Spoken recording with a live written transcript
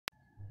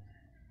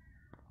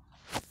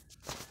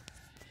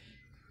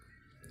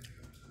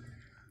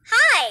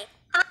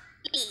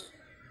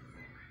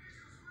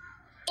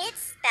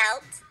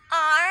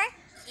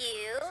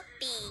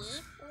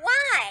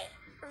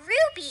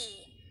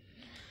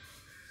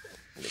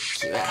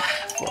देखिए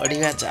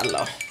पढ़ा चल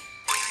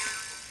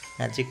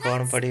आज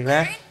कौन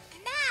पढ़ा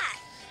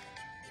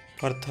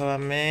प्रथम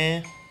आम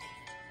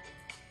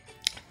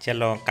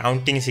चलो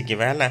काउंटिंग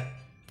शिखा है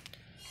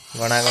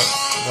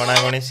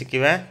गणागणी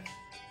शिखा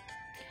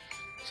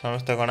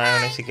समस्त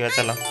गणागणी शिखा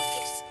चलो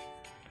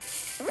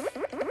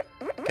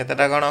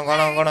केतटा गण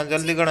गण गण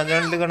जल्दी गण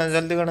जल्दी गण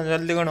जल्दी गण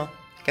जल्दी गण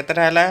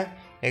केतटा है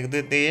 1 2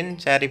 3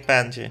 4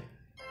 5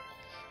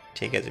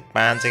 ठीक है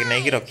 5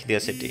 नहीं रखिदि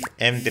से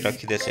एमती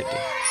रखिदि से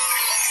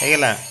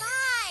होगा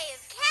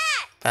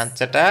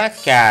 5टा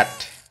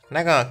कैट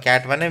ना कौन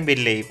कैट माने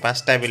बिले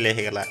 5टा बिले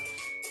होगा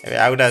ए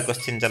आउ गोटा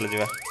क्वेश्चन चल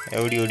जा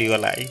उड़ी उड़ी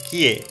गला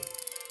किए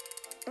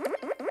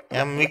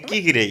या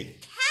मिकी कि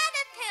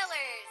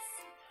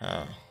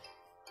हाँ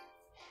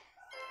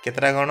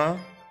केतटा गण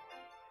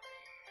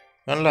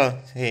गण लो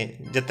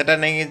जितेटा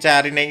नहीं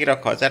 4 नहीं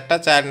रख 4टा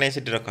 4 नहीं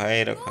सीट रख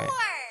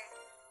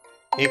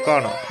ये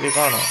कौन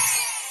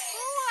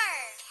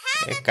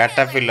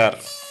कैटरपिलर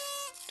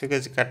ठीक है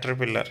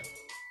कैटरपिलर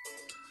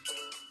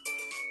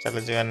चलो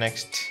जी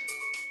नेक्स्ट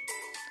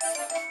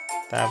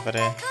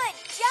तापरे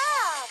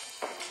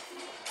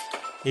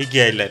ये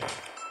क्या है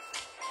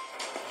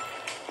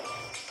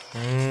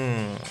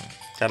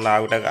चलो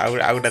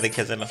आउटा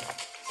देखिए चलो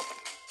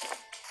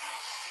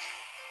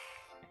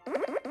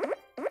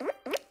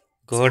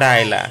घोड़ा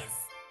आइला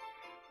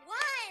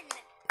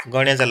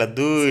गणिया चलो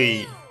 2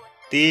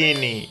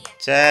 3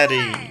 4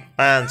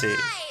 5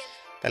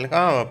 ताले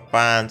कौन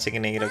 5 कि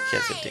नहीं रखिया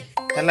से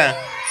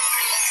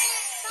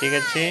ठीक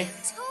अच्छे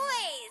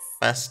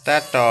 5टा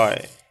टय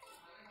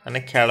माने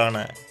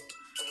खेलना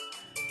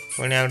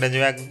पुणी आ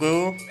गए आगू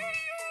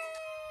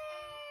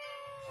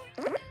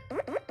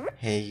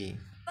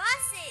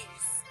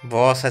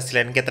बस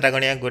आसलानी केतटा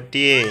गणिया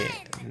गोटे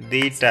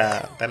 2टा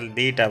ताले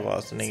 2टा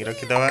बस नहीं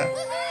रखीदबा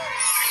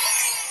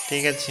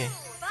ठीक अच्छे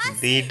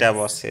 2टा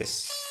बसेस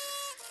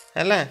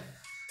है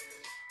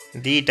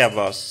 2टा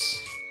बस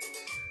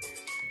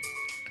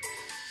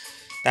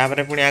तापर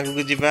पुणी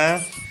आगू जीवा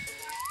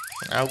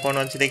आउ कौन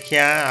अच्छी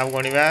देखिया आउ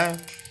गणवा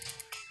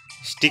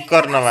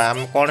स्टिकर नवा आम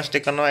कौन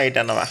स्टिकर नवा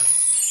यहाँ नवा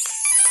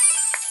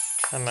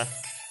है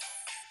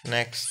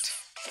नेक्स्ट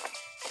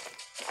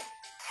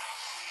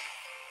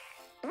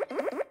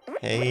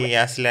यही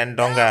आसला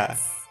डंगा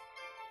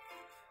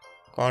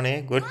कौन है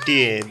गोटे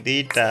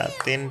 2टा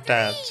 3टा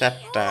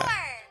 4टा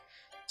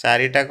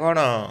 4टा कौन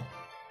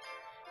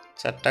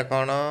 4टा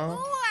कौन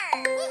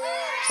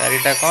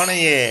 4टा कौन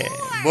ये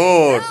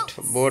बोट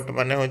बोट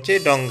माने होची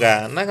डंगा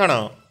ना कौन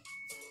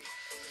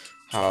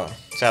हाँ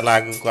चल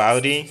आगु को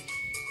आउरी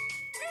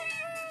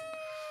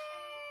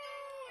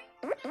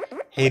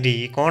हेरी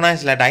कौन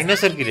आसला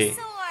डायनासोर कि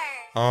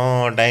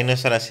हाँ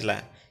डायनासोर आसला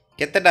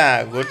केतेटा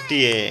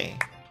गोटे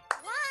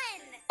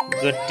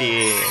गोटे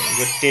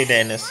गोटे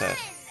डायनासोर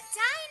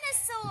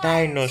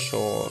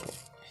डायनासोर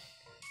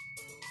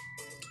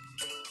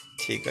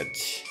ठीक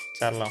अच्छे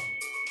चलो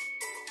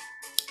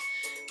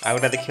आ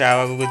गोटा देखिए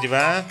आगू को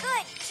जीवा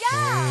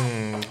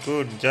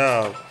गुड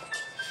जॉब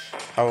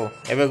हाउ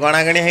एबे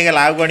गणागणी हो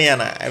गला आउ गणिया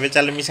ना एबे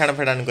चल मिशाण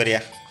फेडाण करिया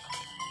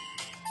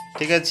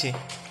ठीक अच्छे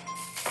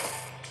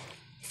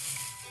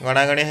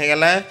गणागणी हो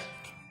गला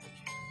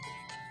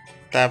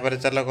तापर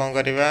चलो कौन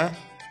करवा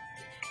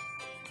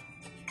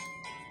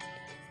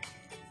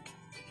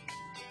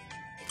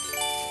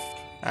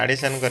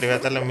एडिशन करवा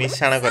चलो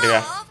मिशाण करवा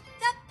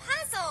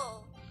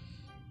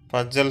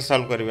पजल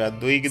सॉल्व करवा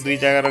 2 की 2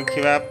 जगह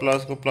रखिवा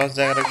प्लस को प्लस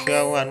जगह रखिवा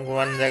 1 को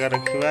 1 जगह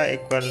रखिवा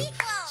इक्वल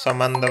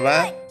समान दबा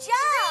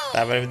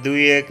तापर 2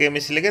 1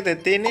 मिसले के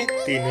 3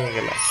 3 हो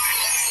गला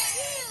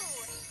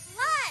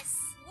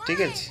ठीक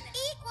है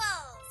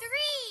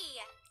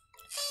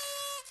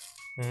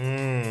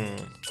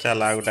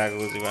चल आगुटा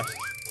आगू जीवा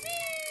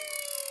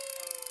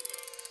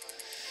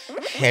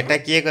हेटा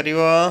किए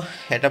करिवो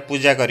हेटा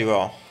पूजा करिवो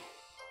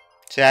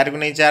 4 को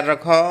नहीं 4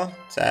 रख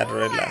 4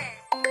 रहला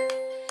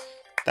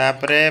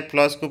तापरे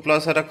प्लस को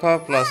प्लस रख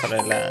प्लस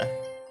रहला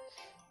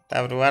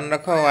तापर 1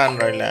 रख 1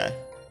 रहला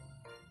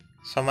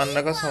समान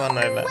रख समान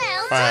रहला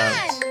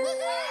 5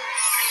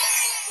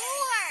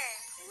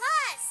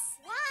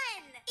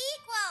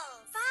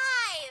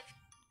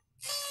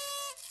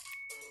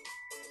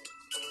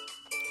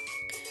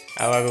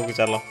 आगू को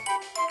चलो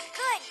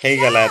हो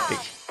गला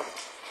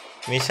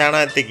मिशाण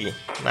एति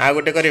ना आ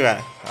गोटे करवा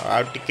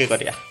आउटे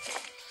करिया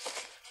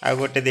आ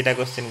गोटे 2टा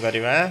क्वेश्चन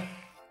करवा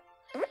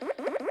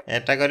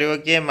एटा करिवो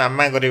किए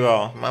मामा करिवो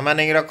मामा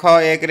नहीं रख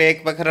 1 रे 1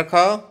 पाखे रख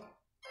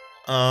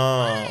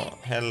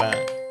हैला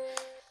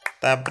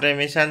तापरे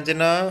मिशाण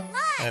चिन्ह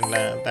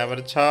हैला तापर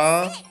 6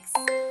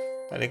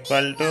 तार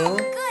इक्वल टू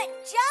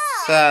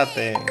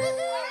 7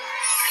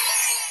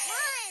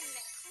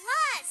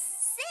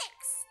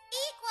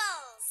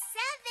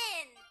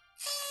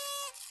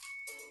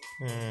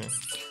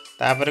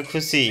 तापर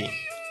खुशी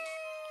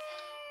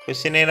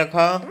खुशी नहीं रख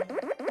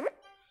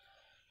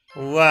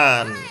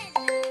 1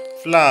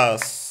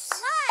 प्लस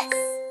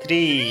 3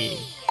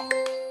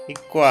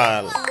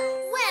 इक्वल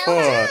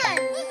 4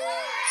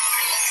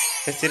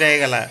 खुशी रह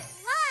गला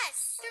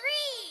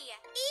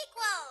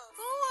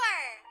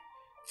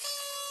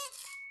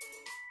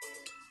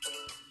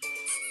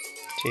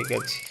ठीक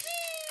अच्छे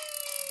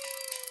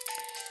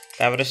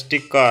तापर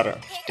स्टिकर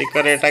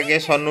स्टिकर एटा के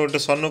सोनू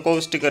सोनू को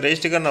स्टिकर ए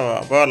स्टिकर नवा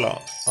बोल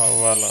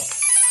बोल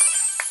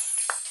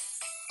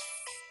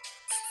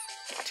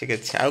ठीक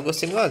अच्छे आउ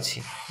क्वेश्चन कौन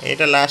अच्छी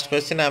एटा लास्ट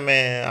क्वेश्चन आम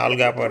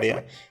अलग पढ़िया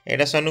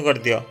एटा सोनू कर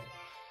दियो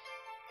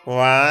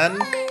 1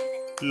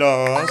 +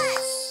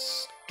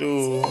 2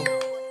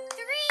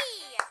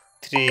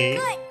 3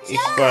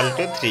 इक्वल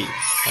टू 3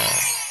 हाँ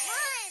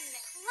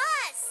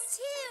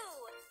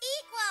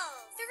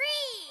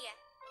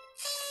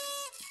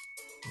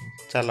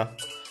चलो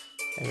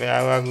ए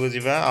आगू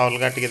जावा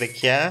अलग टे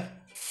देखिया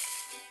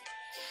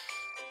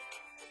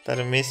तार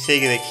मिसई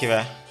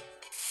देखा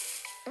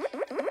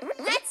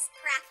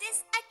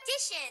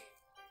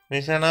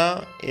मिश्रण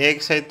 1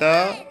 सहित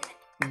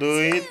 2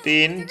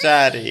 3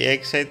 4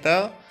 1 सहित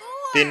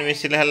 3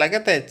 मिसिले है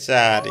के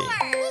 4 हो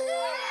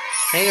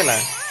गला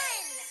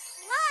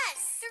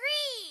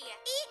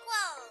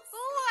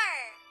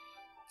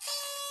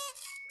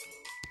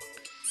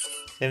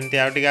सेमती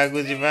आउ टे आगू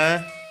जावा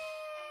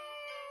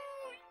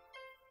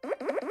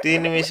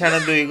 3 मिश्रण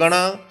 2 गण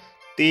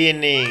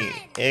 3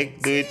 1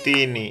 2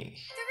 3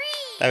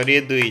 तापर ये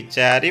 2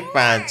 4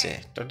 5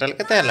 टोटल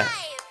केते हला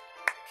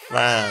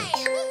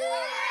 5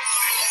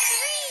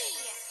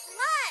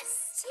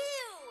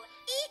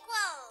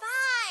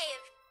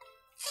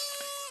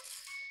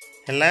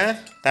 हला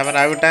तापर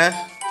आउटा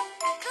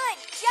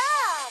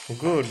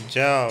गुड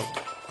जॉब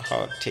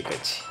हाँ ठीक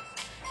अच्छे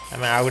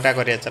आम आउटा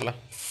करिया चलो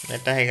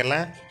एटा है गला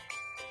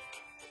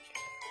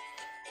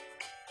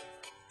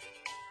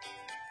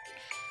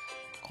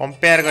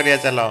कंपेयर करिया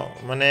चलो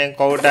माने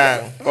कौटा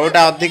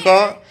कौटा अधिक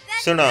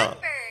सुन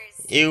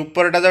ये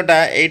ऊपरटा जोटा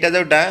एटा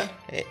जोटा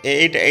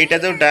एटा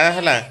जोटा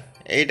हला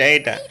एटा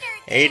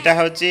एटा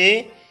होची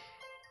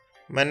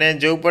माने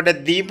जो पटे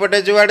दी पटे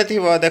जो आड़े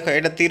थिबो देखो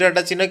एटा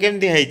तीरटा चिन्ह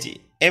केमती हैची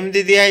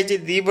एमती दिया हैची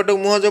दी पटे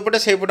मुह जो पटे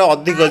से पटे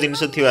अधिक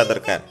जिनिस थिबा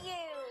दरकार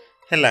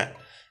हला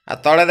आ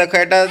तळे देखो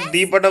एटा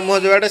दी पटे मुह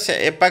जो आड़े से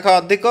ए पाख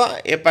अधिक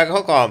ए पाख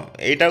कम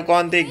एटा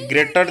कोनती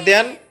ग्रेटर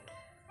देन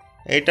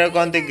एटा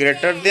कहते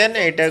ग्रेटर देन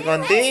एटा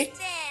कहते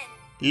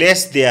लेस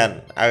देन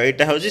आ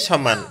एटा होची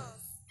समान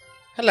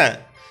हला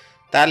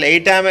ताल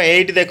एटा हम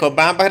एट देखो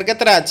बाँ पाखर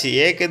केतरा अछि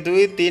 1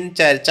 2 3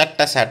 4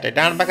 चारटा साट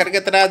डान पाखर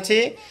केतरा अछि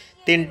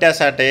 3टा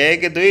साट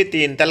 1 2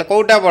 3 ताल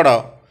कोटा बड़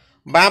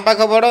बाँ पाख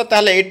बड़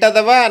ताल एटा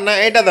दबा ना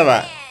एटा दबा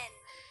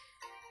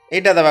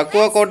एटा दबा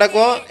को कोटा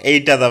को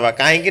एटा दबा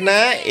काहे कि ना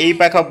एई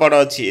पाख बड़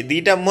अछि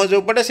दीटा मुह जो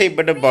पटे सेई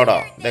पटे बड़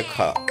देख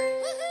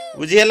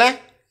बुझियला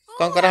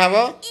कोन करा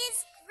हबो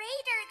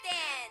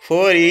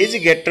 4 is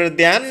greater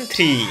than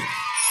 3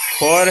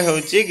 4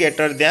 होची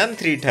greater than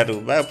 3 ठारू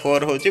बा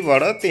 4 होची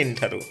बड़ 3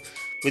 ठारू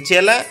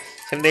बुझियला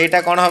सेम एटा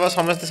कोन हबो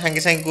समस्त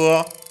संगे संगे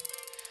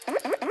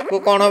को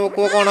कोन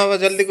हबो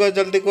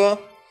जल्दी को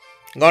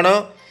गण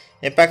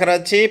ए पाखर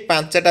अछि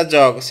 5टा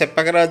जग से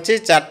पाखर अछि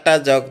 4टा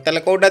जग ताले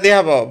कोटा दिया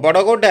हबो बड़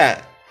कोटा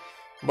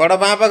बड़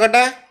बाँ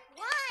पाखटा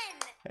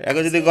एगो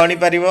जदी गणी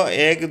पारिबो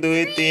 1 2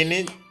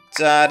 3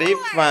 4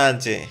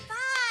 5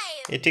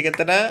 एठी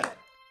केतरा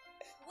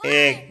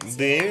 1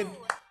 2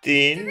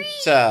 3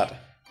 4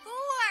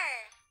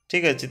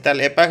 ठीक अच्छे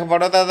ताले एपाख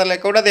बड़ ताले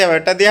कोटा दिया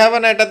एटा दिया हबो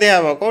ना एटा दिया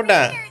हबो कोटा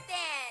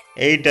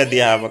एटा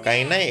दिया हबो काई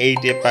ना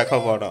एट एपाख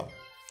बड़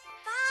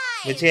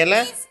बुझियला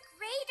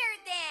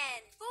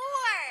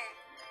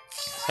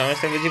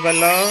समस्त बुझी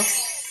पालो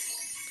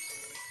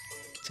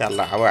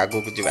चलो अब आगु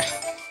को जीवा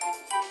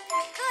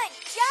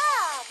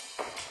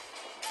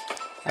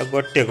आ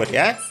गोटे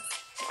करिया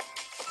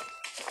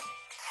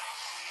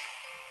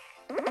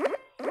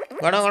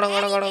गण गण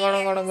गण गण गण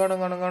गण गण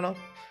गण गण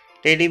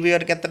टेडी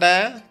बियर केतरा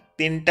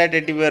 3टा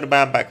टेडी बियर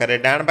बाँ पाखरे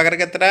डाण पाखरे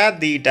केतरा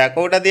 2टा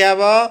कोटा दिया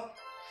हबो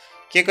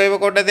के कहबो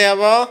कोटा दिया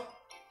हबो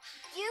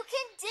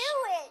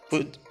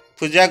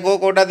पूजा को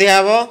कोटा दिया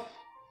हबो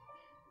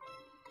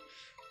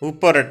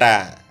ऊपरटा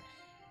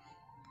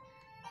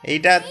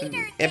एटा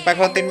ए पाख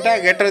 3टा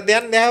गेटर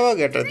ध्यान दिया हबो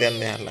गेटर ध्यान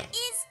दिया हला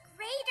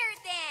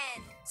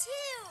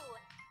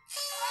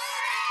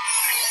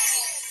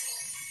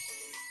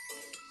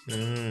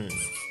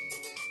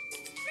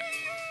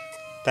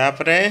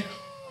तापरे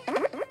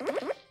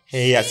हे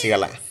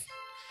आसीगला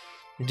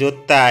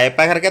जोता ए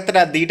पाखर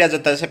केतरा 2टा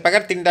जोता से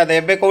पाखर 3टा दे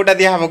एबे कोटा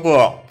दिया हबो को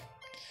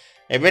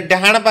एबे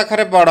डाहाण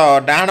पाखरे बड़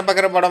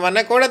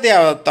माने कोटा दिया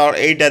हबो तो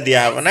एटा दिया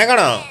हबो ना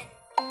कोन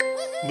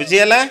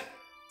बुझियला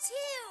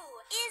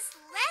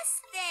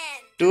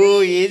 2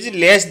 is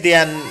less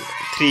than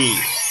 3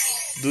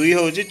 2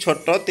 होची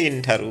छोटो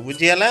 3 ठारू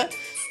बुझियला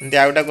एंती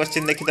आउटा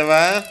क्वेश्चन देखि दबा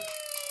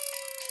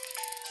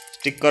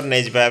स्टिकर नै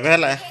जबा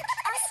भेला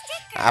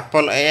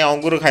एप्पल ए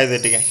अंगूर खाई दे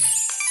टिके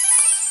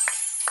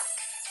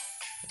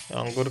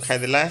अंगूर खाई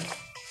दिला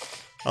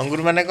अंगूर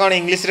माने कोन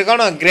इंग्लिश रे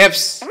कोन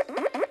ग्रेप्स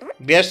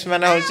ग्रेप्स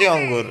माने होची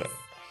अंगूर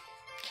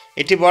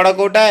इठी बड़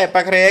कोटा ए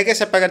पाखरे 1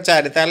 से पाखरे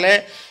 4 ताले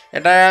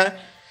एटा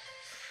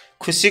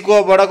खुशी को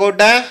बड़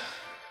कोटा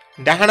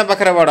डाहाण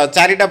पाखरे बड़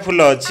 4टा फूल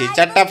अछि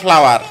 4टा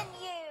फ्लावर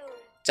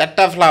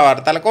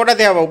ताले कोटा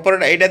दिया हबो ऊपर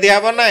एटा दिया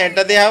हबो ना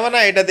एटा दिया हबो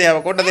ना एटा दिया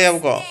हबो कोटा दिया हबो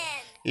को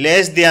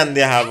लेस ध्यान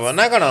दिया हबो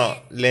ना कोन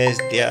लेस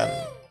ध्यान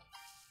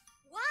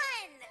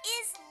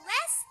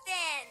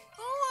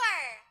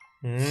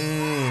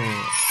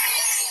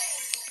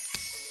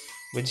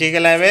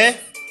बुझीगला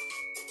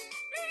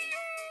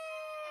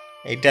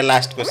एटा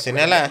लास्ट क्वेश्चन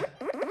है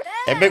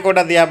एबे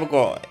कोटा दिया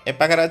को ए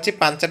पाखरे अछि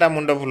 5टा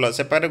मुंड फुल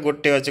से पाखरे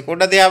गोटे अछि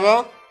कोटा दिया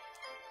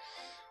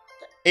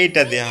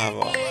एटा दिया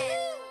हबो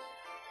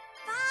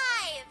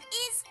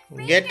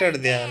गेटर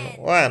दिया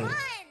 1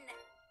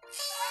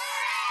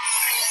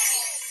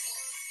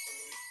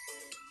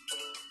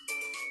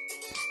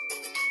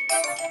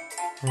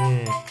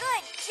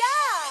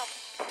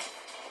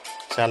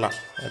 चलो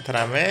एथर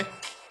आमे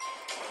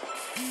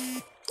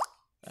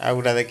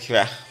आउडा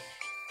देखिबा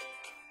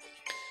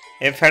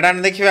ए फेडान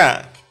देखिबा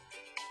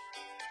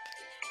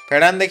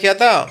फेडान देखिया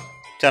तो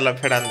चलो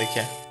फेडान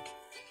देखिया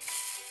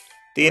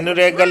 3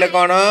 रे गले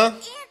कोन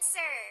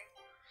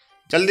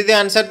जल्दी दे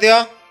आंसर दियो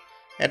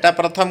एटा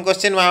प्रथम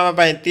क्वेश्चन मामा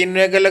पाई 3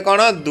 रे गले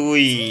कोन 2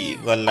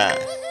 गला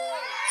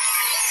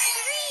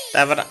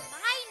तापर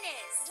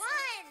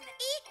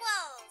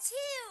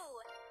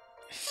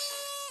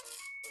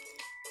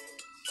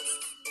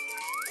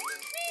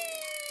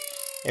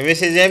एबे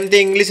से जेमती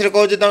इंग्लिश रे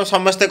कहू तुम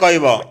समस्त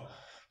कहबो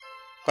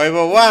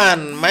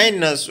 1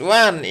 माइनस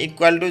 1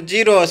 इक्वल टू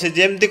 0 से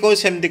जेमती कहू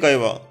सेमती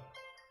कहबो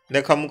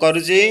देखो हम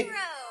करूची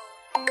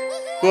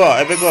को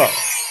एबे को 1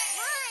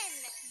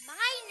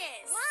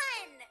 माइनस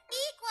 1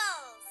 इक्वल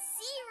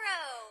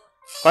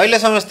 0 कहले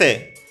समस्ते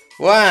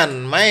 1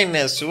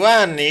 माइनस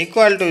 1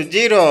 इक्वल टू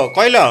 0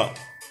 कहलो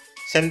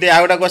सेमती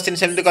आउडा क्वेश्चन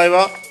सेमती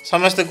कहबो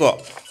समस्त को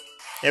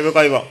एबे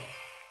कहबो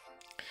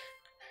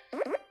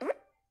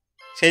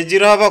से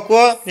 0 हबो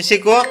को मिसी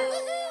को 1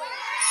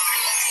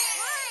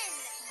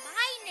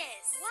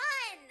 माइनस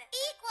 1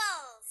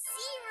 इक्वल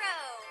 0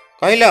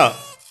 कहलो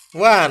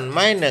 1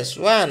 माइनस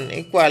 1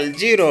 इक्वल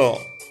 0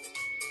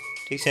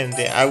 ठीक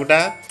सेमते आउटा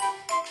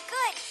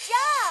गुड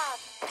जॉब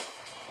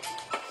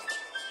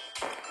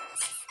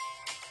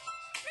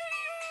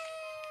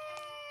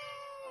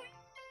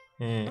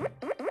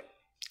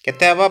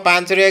केते हबो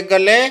 5 रे 1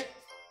 गले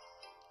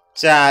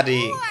 4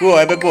 को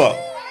एबे को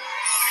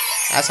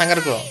आ संगर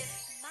को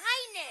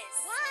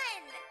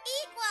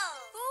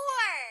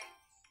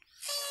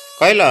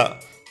कहलो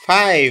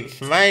 5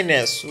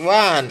 माइनस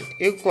 1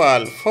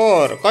 इक्वल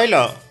 4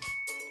 कहलो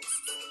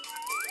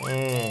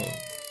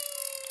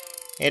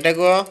एटा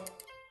को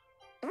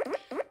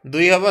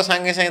 2 हबो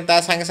संगे संगे ता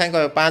संगे संगे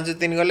कहबो 5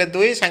 3 गले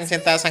 2 संगे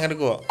संगे ता संगे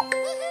को 5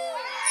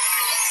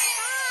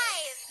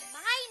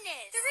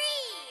 माइनस 3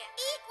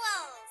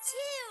 इक्वल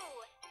 2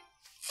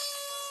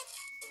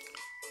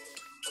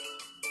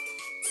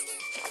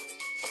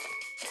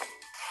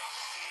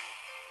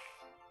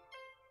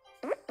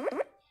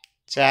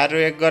 4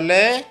 1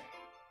 गले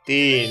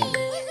 3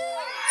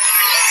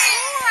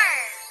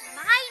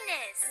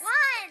 माइनस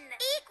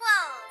 1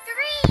 इक्वल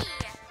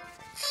 3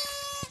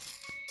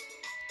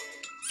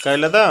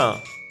 कहले तो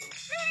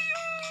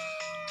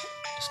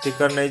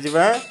स्टिकर नहीं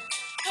जीवा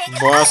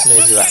बॉस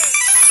नहीं जीवा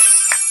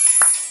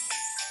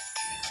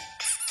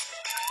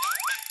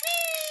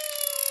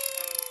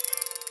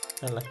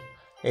हला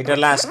एटा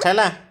लास्ट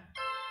हला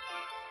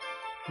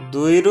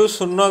 2 रु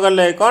 0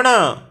 गले कोन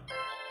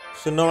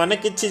 0 माने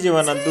किछि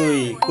जीवन 2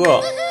 को 2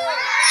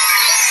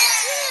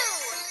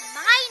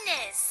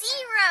 माइनस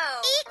 0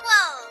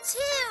 इक्वल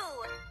 2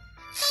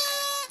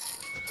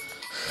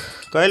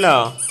 कहलो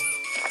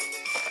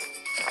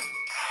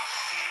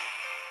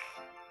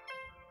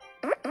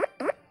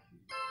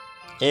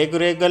 1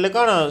 रे गले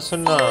कोन 0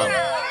 1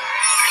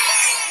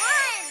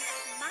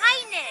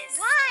 माइनस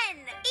 1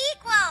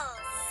 इक्वल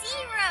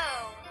 0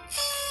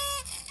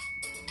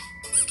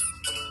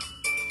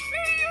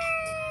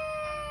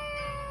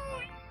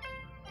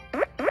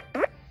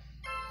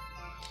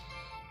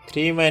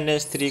 3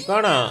 माइनस 3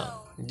 कोन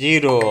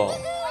 0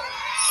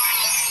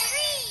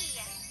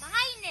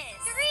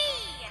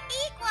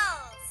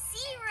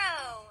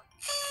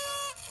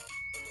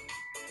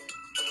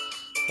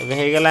 एबे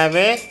हे गला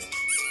एबे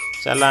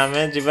चलो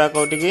हमें जीवा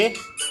कोटी की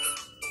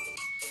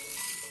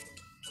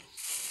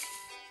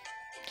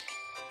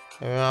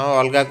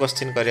अलगा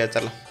क्वेश्चन करिया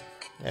चलो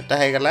एटा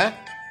हे गला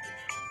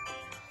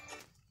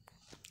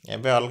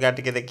एबे अलगा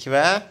टिके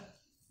देखिबा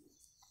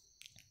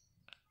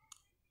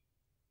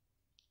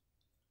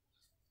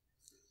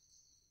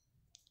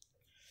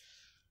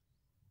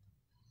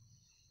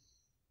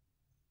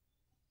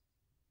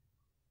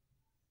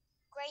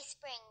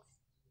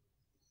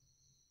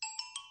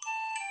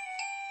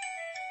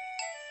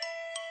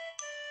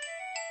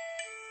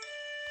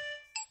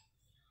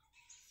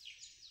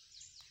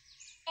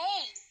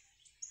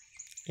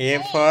A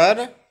for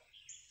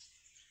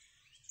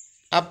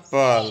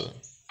apple.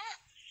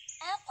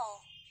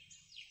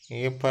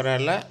 A for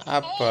हला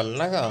apple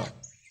ना का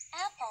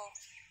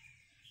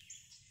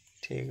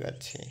ठीक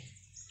अच्छे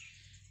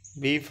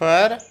B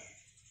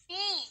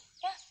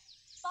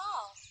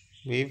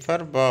for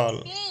ball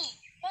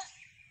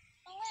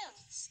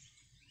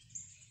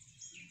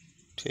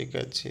ठीक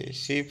अच्छे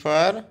C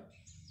for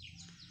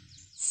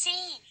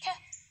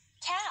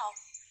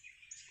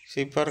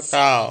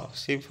cow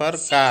C for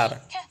car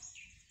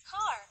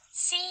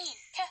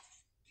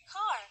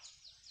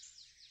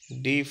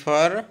D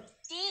for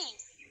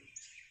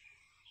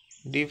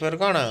D for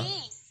कौन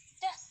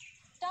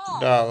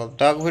डग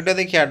डग वीडियो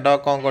देखिया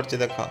डग कौन करछि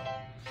देख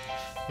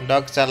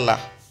डग चलला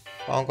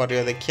कौन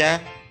करियो देखिया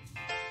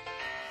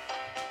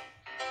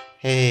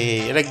हे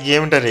एटा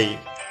गेम टा रे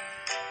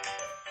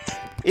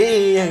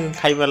ए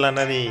खाई वाला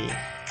ना रे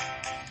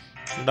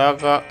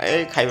डग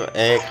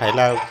ए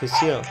खाइला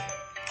खुशी हो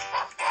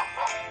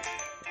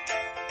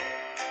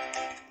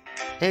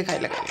हे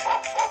खाइला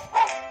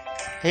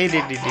हे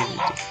डी डी डी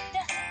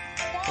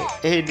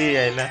हे डी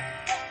आइला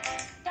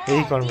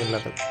हे कौन मिलला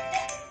तो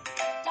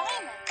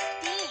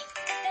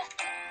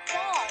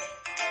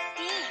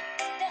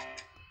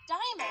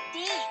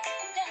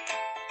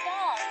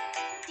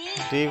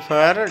डी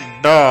फॉर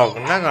डॉग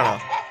ना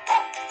कौन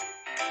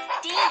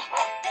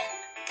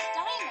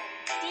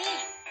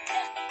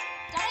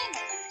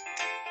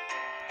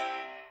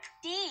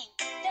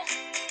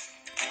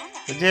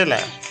बुझेला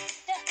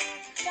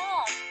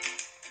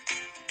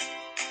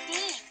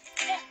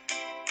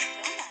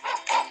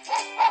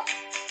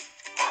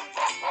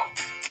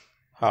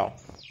हाँ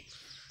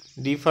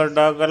डी फॉर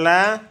डॉग गला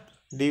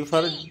D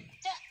for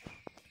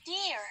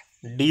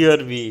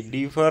dear B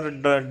D for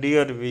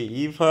dear B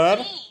E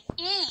for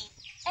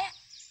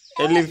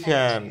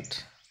elephant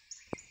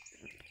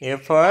A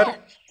for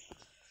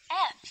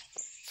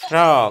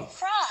frog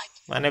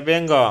माने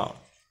बेंग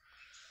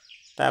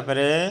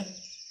तापरे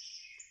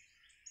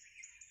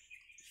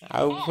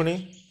आउ पुणी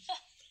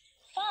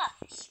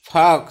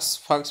फॉक्स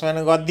फॉक्स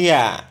माने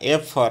गधिया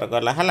एफ फॉर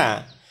गला हला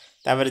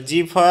तापर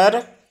जी फॉर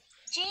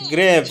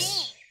ग्रेप्स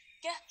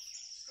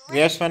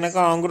ग्रेप्स माने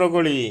का अंगुर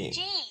गोली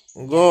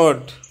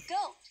गोट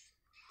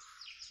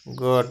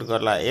गोट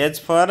गला एच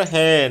फॉर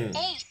हेन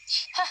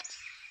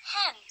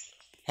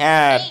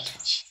हैट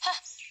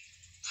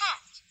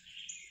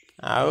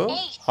आउ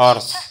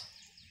horse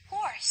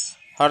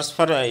horse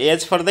for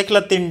H for देखल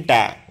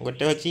तीनटा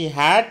गोटे होची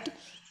हैट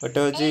गोटे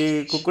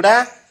होची कुकुड़ा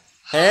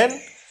हेन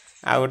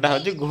आ गोटा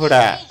होची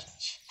घोड़ा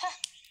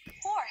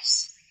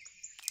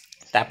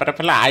तापर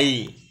फला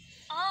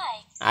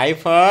आई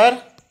फॉर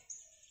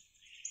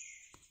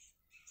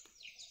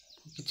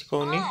किछ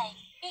कहूनी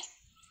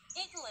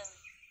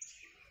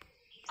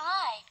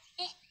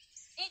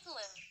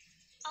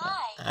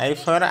आई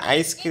फॉर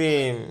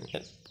आइसक्रीम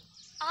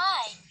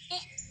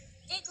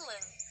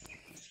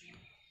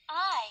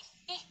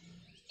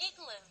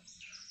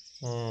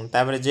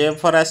तापर जे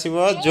फॉर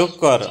आसीबो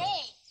जोकर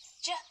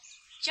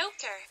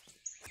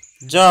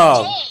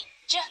जग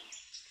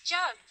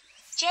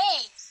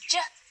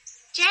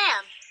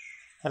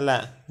हला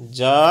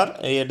जर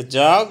ये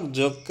जग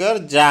जोकर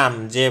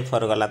जाम जे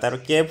फॉर गला तार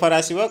के for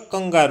आसीबो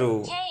kangaroo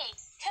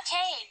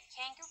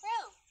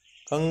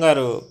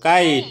kangaroo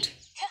kite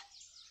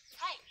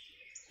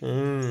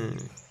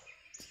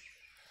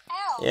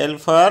L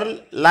for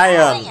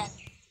lion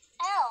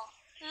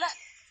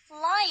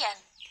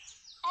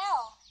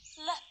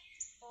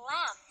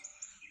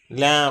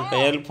lamp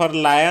L for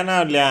lion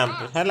और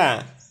लैंप हला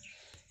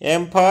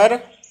एम फॉर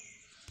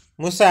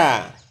मूसा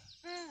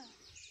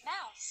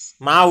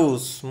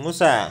माउस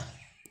मूसा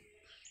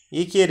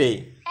ये के रे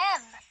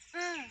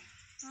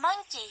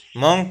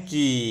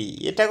मंकी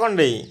एटा कोन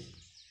रे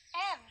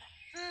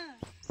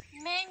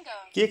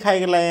की खाई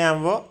गला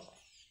आंबो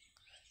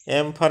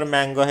एम फॉर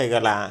मैंगो है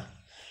गला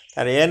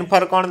तार एन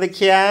फॉर कौन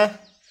देखिया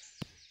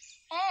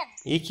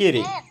ये के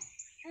रे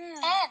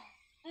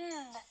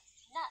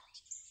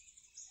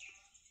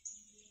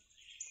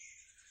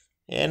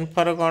एन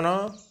फॉर कौन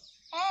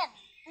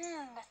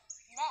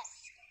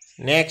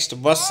नेक्स्ट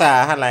बसा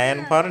हला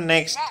एन फॉर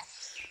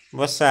नेक्स्ट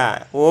बसा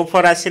ओ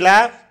फॉर आसिला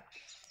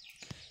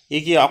ये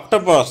की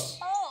octopus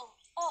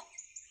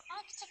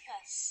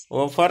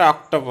O for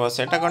octopus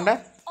Etah कोनटा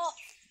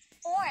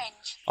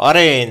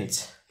orange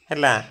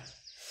हला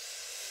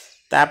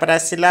तापर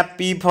आसिला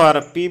पी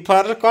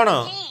फॉर कौन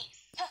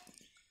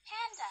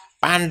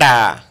पांडा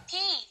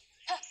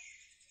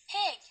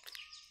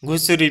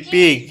घुसुरी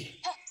पिग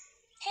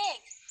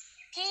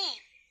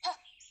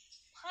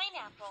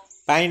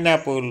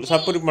पाइनएप्पल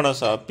सपुरी पणस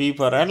पी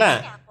फॉर है ना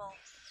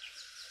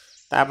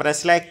तापर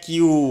आसला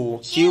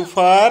क्यू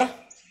फॉर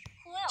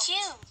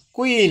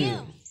क्वीन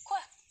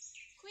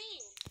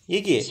ये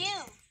की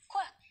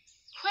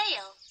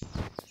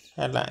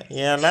हला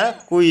ये हला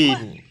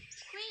queen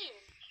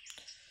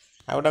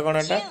outta cone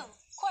Etah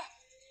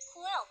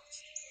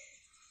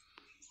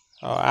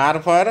are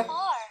for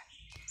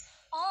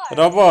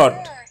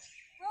robot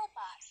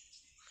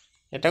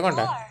एटा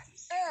कोनटा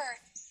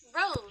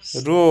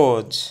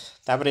रोज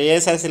तापर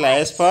S आसिला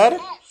S for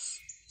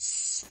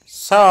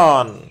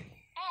sun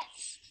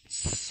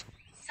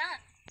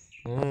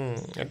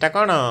Etah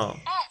cone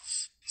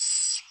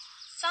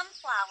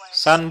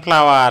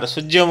sunflower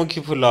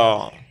सूर्यमुखी फूल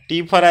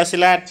T for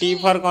आसिला T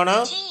for cone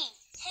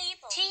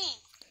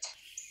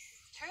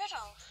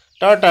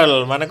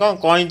turtle माने कोन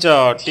कइंच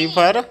टी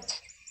फॉर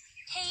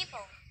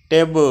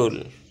टेबल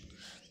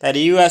तार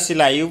you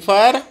आसिला you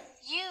for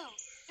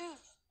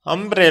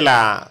umbrella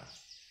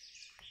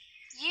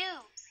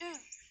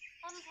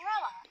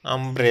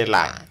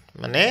umbrella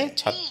माने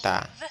छत्ता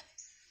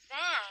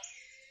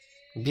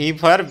वी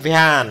फॉर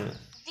वैन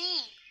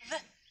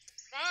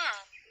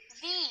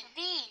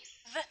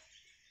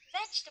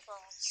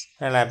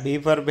हैला V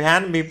for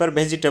van, V for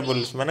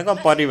vegetables माने को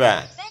परिबा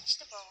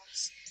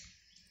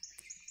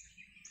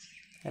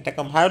एटा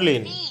को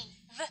violin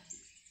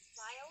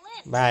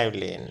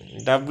violin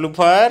W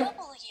for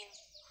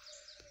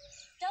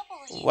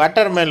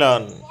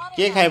watermelon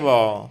के खाइबो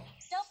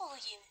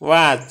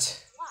watch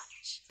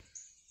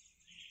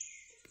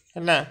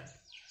है ना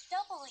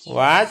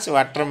watch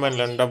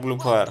watermelon W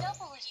for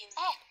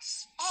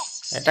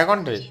एटा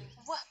कोन रे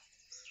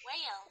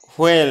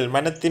whale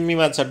माने तिमी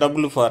माछ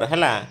W for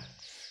हैला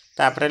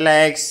तापरे ला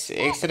x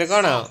x रे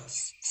कोन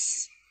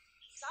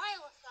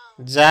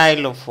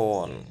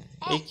xylophone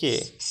एके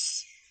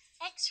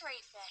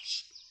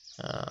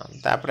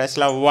हां तापरे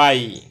असला y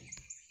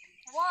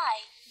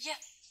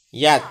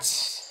yacht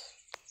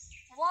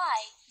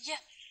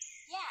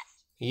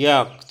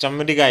yak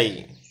चमड़ी गाई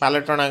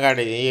पालटणा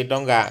गाड़ी ये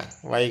डोंगा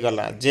वाई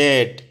गला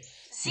जेट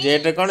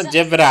जेट रे कोन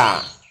जेब्रा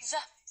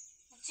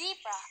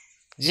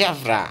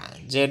जेब्रा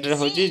जेट रे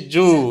होची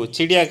जू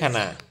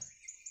चिड़ियाखाना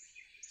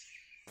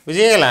बुझी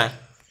गेला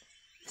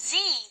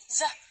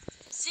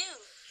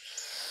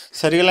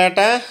सरी गेला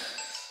एटा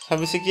सब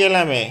सिखी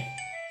गेला में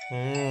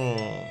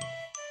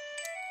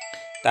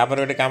तापर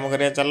गोटे काम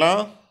करिया चलो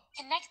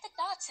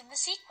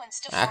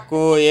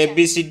आको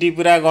ABCD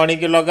पूरा गणी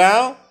के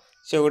लगाओ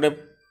से गोटे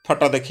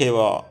फोटो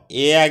देखिबो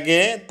ए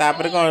आगे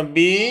तापर कोन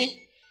B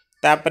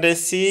तापर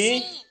C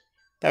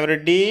तापर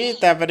D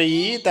तापर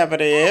E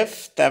तापर F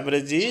तापर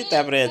G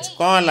तापर H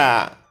कोनला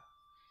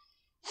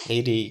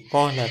हेरी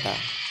कोनला ता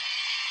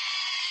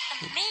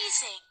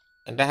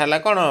एटा हला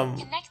कोन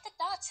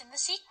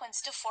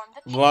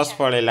बस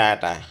पड़ेला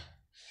एटा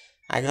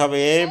आगे हम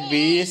A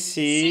B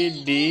C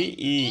D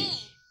E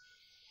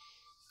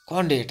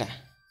cone data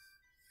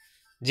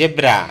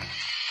zebra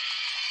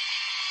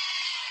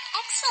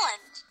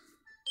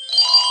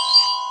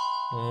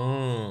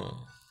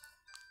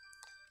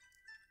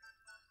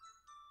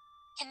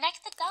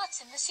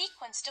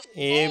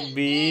A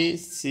B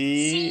C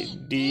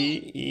D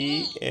E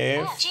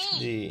F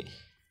G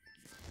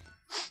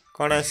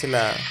कौन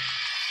आसिला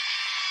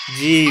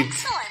jeep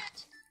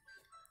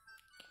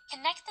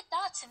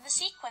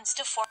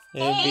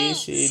A B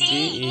C D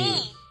E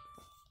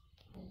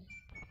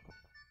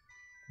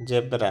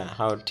zebra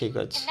हाँ ठीक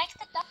अच्छे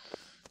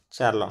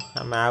चलो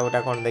हम आउटा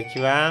कौन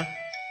देखिबा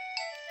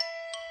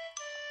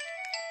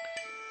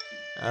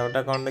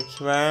आउटा कौन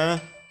देखिबा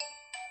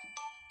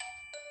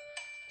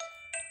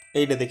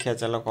एटा देखिया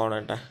चलो कौन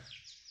एटा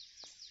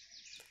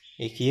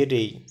एक ये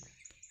रे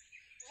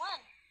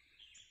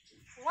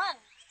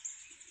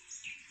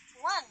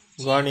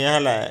गणिया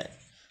हला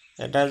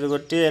एटा जो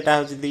गोटे एटा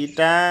होची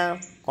दीटा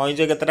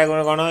कइजो केतरा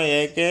गुण कोन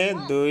 1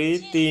 2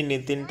 3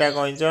 तीनटा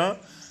कइजो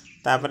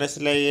तापर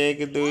सिले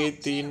 1 2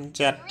 3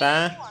 4टा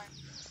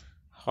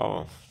हाँ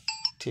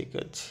ठीक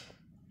अच्छे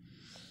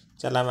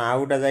चल हम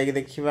आउटा जाके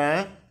देखिबा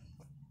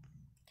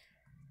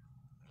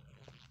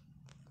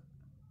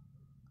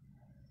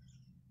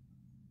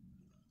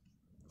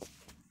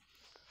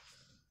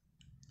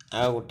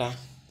आउटा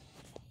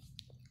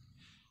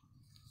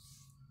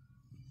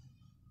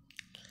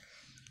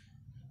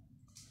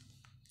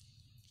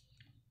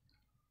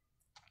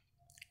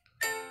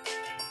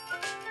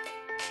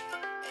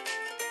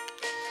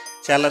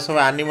चलो सब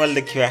एनिमल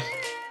देखिबा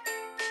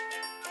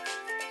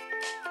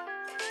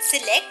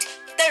Select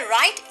the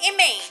right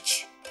image.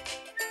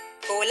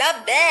 Polar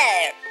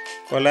bear.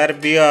 polar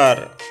bear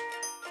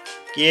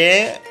के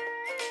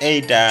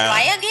एटा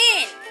Try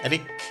again. अरे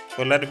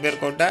polar bear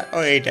कोटा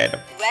ओ एटा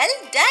Well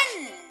done.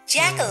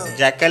 Jackal.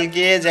 jackal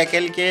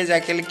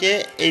के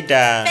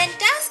एटा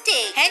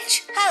Fantastic.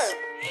 Hedgehog.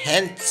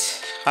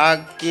 hedgehog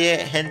के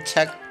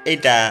hedgehog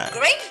एटा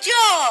Great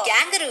job.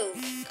 Kangaroo.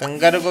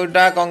 Kangaroo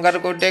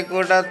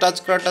Kota touch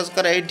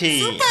कर एठी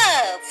Super.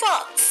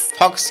 Fox.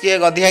 fox के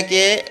गधिया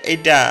के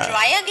एटा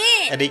Try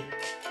again. अरे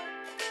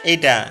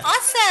एटा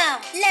Awesome.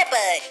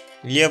 Leopard.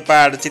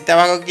 leopard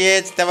चिताबाघ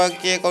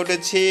के कोटे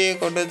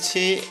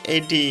छी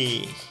एठी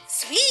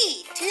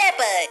Sweet.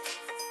 Leopard.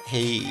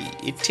 हे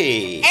इथे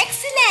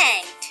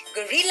Excellent.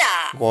 Gorilla.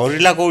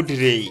 गोरिल्ला कोठी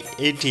रे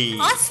एठी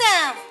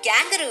Awesome.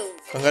 Kangaroo.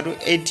 कंगारू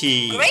एठी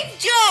Great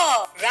job.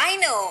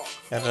 Rhino.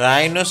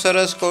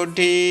 राइनोसोरस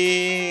कोठी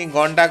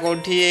गंडा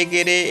कोठी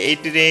एके रे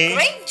एठी रे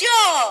Great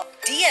job.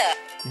 Deer.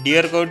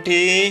 डियर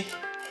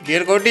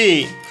कोठी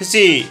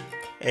खुशी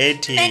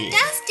एठी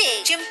Fantastic.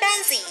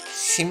 Chimpanzee.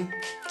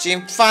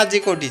 चिंपांजी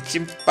कोठी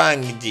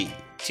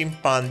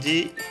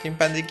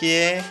चिंपांजी के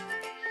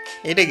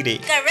एटे गिरे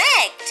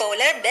Correct.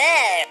 Polar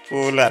bear.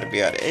 Polar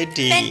bear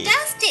eighty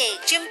Fantastic.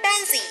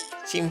 Chimpanzee.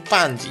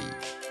 Chimpanzee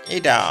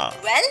एटा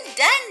Well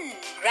done.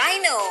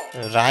 Rhino.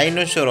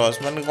 राइनोसोरस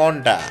मन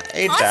गंडा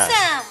एटा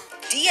Awesome.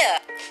 Deer.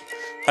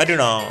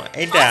 हरिण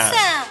एटा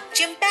Awesome.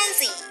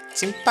 Chimpanzee.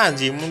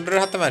 चिंपांजी मुंडर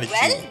हाथ मारी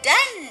Well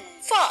done.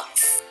 Fox.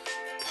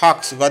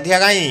 फॉक्स गधिया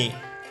गाई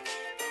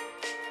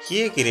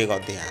किए किरे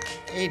गधिया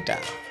एटा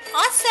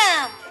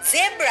Awesome.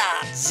 Zebra.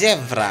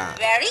 Zebra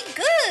Very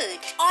good.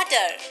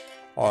 Otter.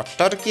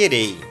 Otter के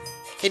रे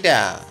एटा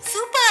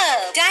Super.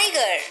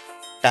 Tiger.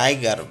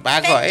 टाइगर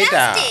बाघ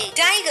एटा Fantastic.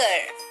 Tiger.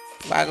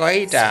 बाघ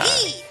एटा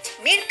Sweet.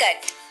 Meerkat.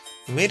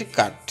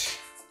 Meerkat.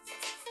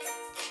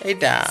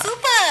 Eita.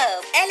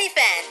 Superb.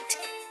 Elephant.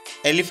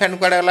 Elephant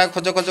kuada gala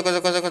khojo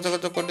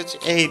koduchi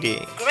ehi re.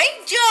 Great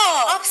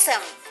job.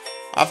 Awesome.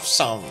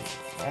 Awesome.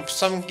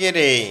 Awesome ke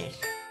re.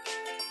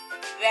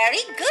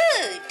 Very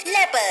good.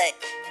 Leopard.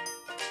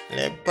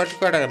 Leopard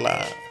kuada gala.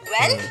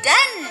 Well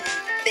done.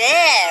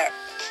 Bear.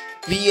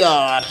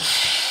 Bear.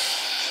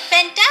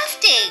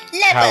 Fantastic. How?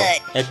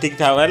 Leopard. Etik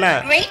thao gala.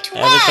 Great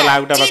Ebe chala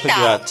one. auta bakho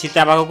jiba.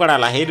 Cheetah bakho kuada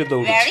gala hei ru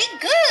doudi. Very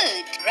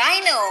good.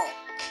 Rhino.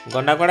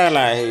 Gonda kuada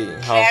gala hei.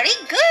 How? Very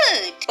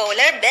good.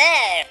 Polar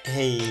bear.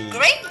 Hey.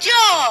 Great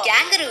job.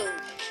 Kangaroo.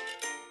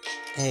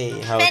 Hey,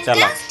 how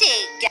chala.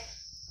 Fantastic.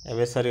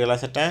 ଏବେ ସରିଗଲା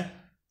ସେଟା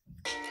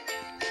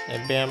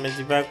ଏବେ ଆମେ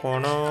ଯିବା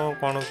କ'ଣ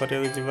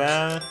କରିବାକୁ ଯିବା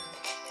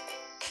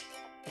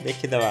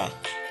ଦେଖିଦେବା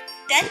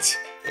Touch.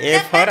 A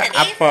for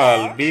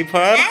apple, B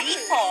for B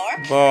for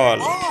ball.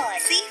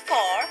 C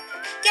for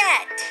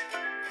cat.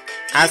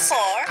 D uh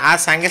for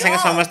ସାଙ୍ଗେ ସାଙ୍ଗେ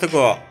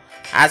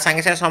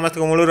ସମସ୍ତ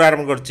को मूलରୁ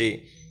ଆରମ୍ଭ କରୁଛି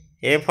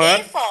A for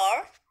A for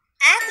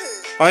apple.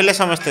 କହିଲେ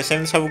ସମସ୍ତେ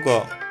ସେମିତି ସବୁ କହ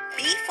B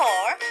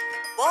for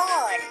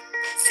ball.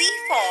 C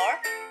for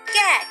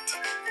cat.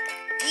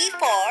 D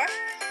for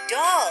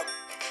dog.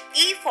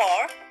 E for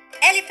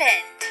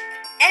elephant.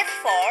 F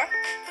for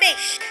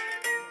fish.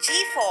 G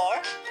for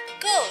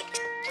goat.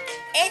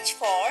 H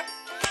for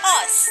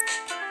horse.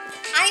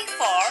 I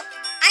for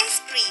ice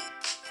cream.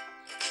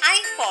 I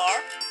for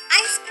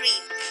ice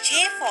cream. J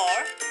for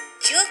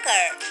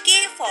joker. K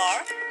for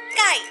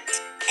kite.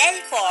 L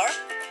for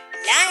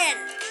lion.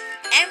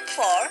 M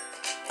for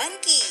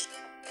monkey.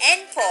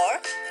 N for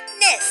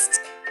nest.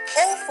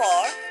 O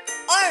for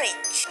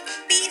orange.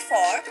 P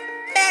for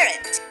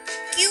parrot.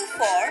 Q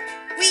for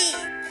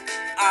wheel.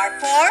 R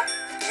for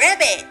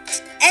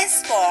rabbit. S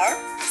for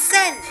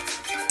sun.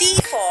 T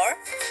for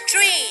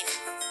train.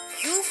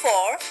 U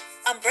for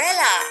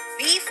umbrella.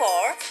 V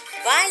for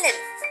violin.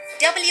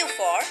 W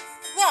for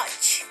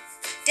watch.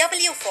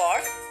 W for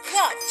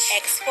watch.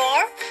 X for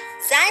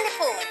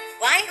xylophone.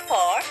 Y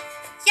for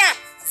yak.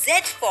 Z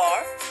for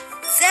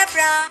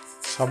zebra.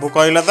 ସବୁ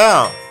କହିଲ ତ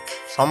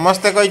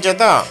ସମସ୍ତେ କହିଛ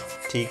ତ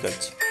ଠିକ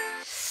ଅଛି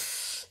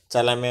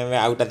ଚାଲ ଆମେ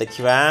ଆଉଟା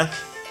ଦେଖିବା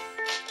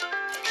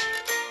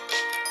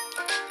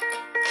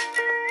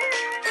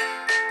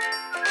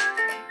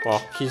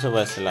ପକ୍ଷୀ ସବୁ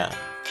ଆସିଲା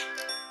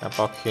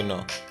ପକ୍ଷୀ ନ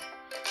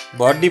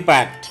ବଡି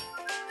ପାର୍ଟ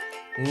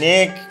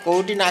ନେକ୍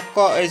କୋଉଠି ନାକ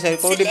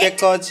କୋଉଠି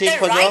ବେକ ଅଛି the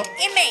ଖୋଜ right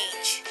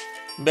image.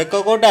 ବେକ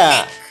କୋଉଟା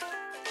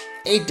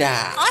ଏଇଟା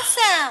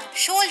Awesome.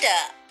 Shoulder.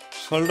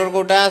 ଶୋଲ୍ଡର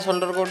କୋଉଟା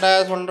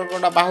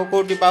ବାହୁ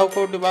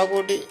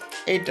କୋଉଠି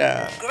ଏଇଟା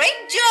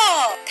Great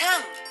job.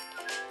 Thumb.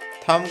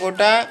 ଥମ୍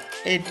କୋଉଟା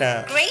ଏଇଟା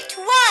Great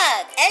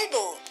work.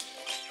 Elbow.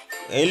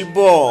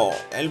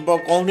 ଏଲ୍ବୋ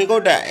କୋଉଠି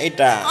କୋଉଟା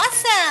ଏଇଟା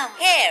Awesome.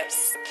 Hairs.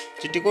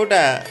 ଚିଟି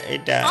କୋଉଟା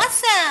ଏଇଟା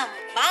Awesome.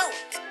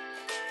 Mouth.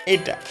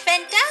 ଏଇଟା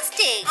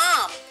Fantastic.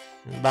 Arm.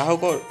 ବାହୁ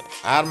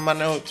ଆର୍ମ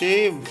ମାନେ ହଉଛି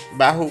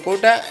ବାହୁ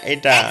କୋଉଟା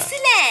ଏଇଟା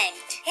Excellent.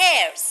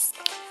 Hairs.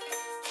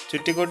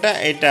 ଚୁଟି କୋଉଟା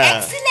ଏଇଟା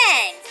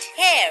Excellent.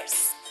 Hairs.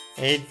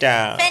 ଏଇଟା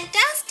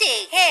Fantastic.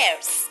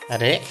 Hairs.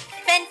 ଆରେ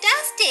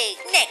Fantastic.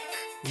 Neck.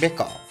 ବେକ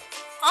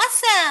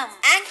Awesome.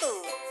 Ankle.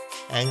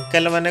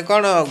 ଆଙ୍କଲ ମାନେ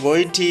କ'ଣ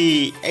ଗୋଇଠି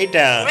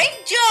ଏଇଟା Great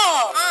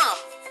job. Arm.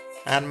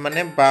 ଆର୍ମ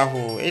ମାନେ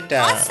ବାହୁ ଏଇଟା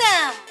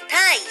Awesome.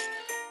 Thigh.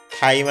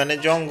 ଥାଇ ମାନେ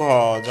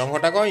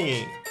ଜଙ୍ଘଟା କଇଁ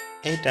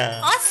ଏଇଟା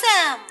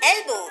Awesome.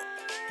 Elbow.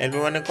 ଏଲ୍ବୋ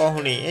ମାନେ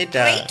କହୁଣି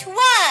ଏଇଟା Great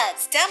work.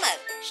 Stomach.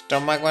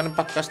 ଷ୍ଟମାକ୍ ମାନେ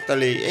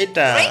ପାକସ୍ଥଳୀ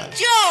ଏଇଟା Great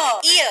job.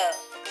 Ear.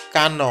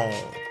 କାନ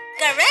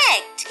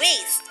Correct.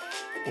 Waist.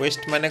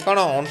 ୱେଷ୍ଟ ମାନେ କ'ଣ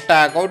ଅଣ୍ଟା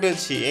କୋଉଠି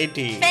ଅଛି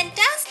ଏଇଠି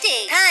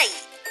Fantastic. Thigh.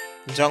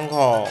 ଜଙ୍ଘ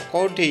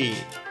କୋଉଠି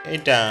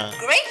ଏଇଟା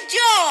Great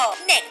job.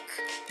 Neck.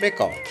 ବେକ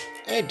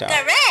ଏଇଟା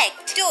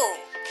Correct. Toe.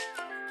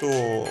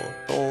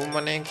 ଟୋ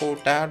ମାନେ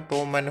କୋଉଟା ଟୋ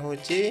ମାନେ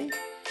ହଉଛି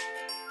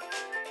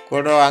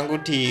ଗୋଡ଼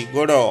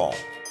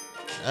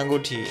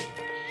ଆଙ୍ଗୁଠି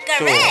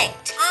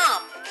Correct.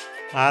 Arm.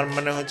 ଆର୍ମ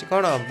ମାନେ ହଉଛି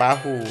କ'ଣ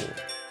ବାହୁ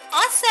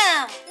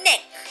Awesome.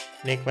 Neck.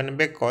 ନେକ୍ ମାନେ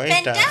ବେକ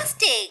ଏଇଟା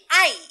Fantastic.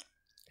 Eye.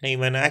 ଏଇ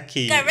ମାନେ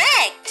ଆଖି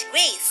Correct.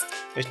 Waist.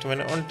 ୱେଷ୍ଟ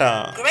ମାନେ ଅଣ୍ଟା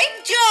Great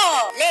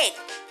job. Leg.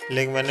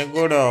 ଲେଗ୍ ମାନେ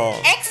ଗୋଡ଼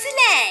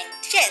Excellent.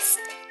 Chest.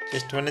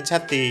 ଚେଷ୍ଟ ମାନେ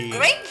ଛାତି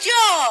Great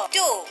job.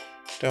 Toe.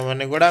 ଟୋ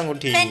ମାନେ ଗୋଡ଼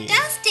ଆଙ୍ଗୁଠି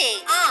Fantastic.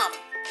 Arm.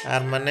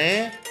 ଆର୍ମ ମାନେ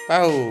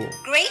ବାହୁ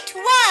Great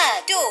work.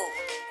 Toe.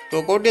 ଟୋ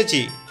କୋଉଠି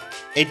ଅଛି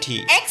ଏଇଠି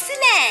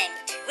Excellent.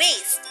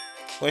 Waist.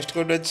 ୱେଷ୍ଟ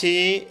କୋଉଠି ଅଛି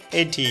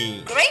ଏଇଠି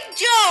Great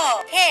job.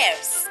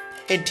 Hairs.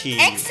 ଏଇଠି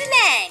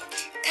Excellent.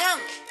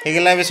 Thumb.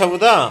 ହେଇଗଲା ଏବେ ସବୁ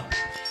ତ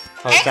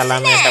ହଉ ଚାଲ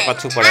ଆମେ ଏଟା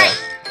ପଛକୁ ପଳେଇବା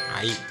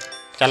ଆଇ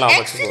ଚାଲ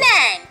ପଛକୁ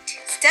Excellent.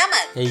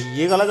 Stomach.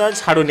 ଇଏ ଗଲା ଯାଉ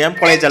ଛାଡୁନି ଆମେ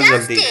ପଳେଇ ଚାଲ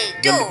ଜଲ୍ଦି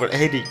Fantastic. ଜଲ୍ଦି ପଳେଇ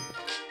ହେଇଟି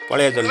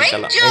ପଳେଇବା ଜଲ୍ଦି Great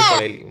ଚାଲ job. ଏଇ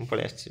ପଳେଇଲି ମୁଁ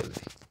ପଳେଇ ଆସିଛି ଜଲ୍ଦି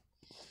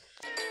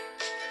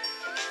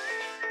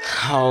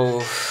ହଉ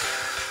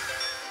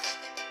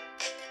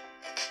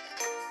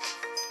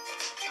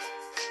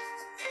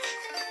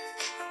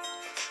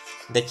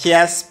ଦେଖିଆ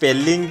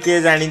ସ୍ପେଲିଂ କିଏ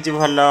ଜାଣିଛି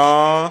ଭଲ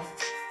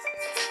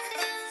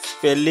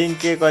ସ୍ପେଲିଂ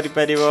କିଏ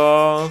କରିପାରିବ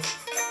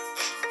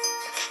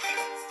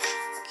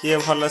କିଏ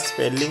ଭଲ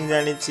ସ୍ପେଲିଂ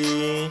ଜାଣିଛି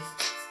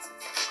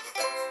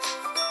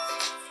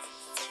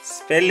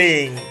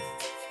spelling.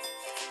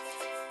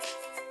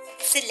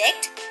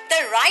 Select the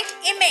right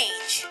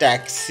image.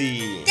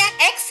 Taxi.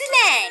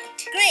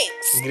 Excellent.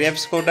 Grapes.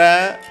 Grapes Kota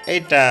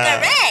Etah.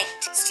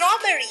 Correct.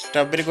 Strawberry.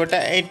 Strawberry Kota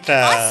Etah.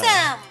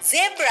 Awesome.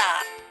 Zebra.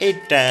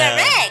 Etah.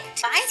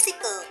 Correct.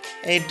 Bicycle.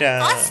 Etah.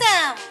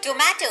 Awesome.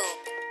 Tomato.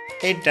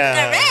 Etah.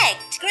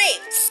 Correct.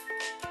 Grapes.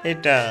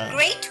 Etah.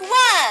 Great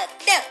work.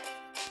 Duck.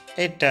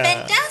 Etah.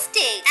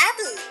 Fantastic.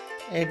 Apple.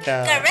 Etah.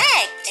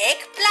 Correct.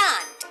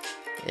 Eggplant.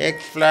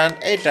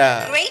 Eggplant Etah.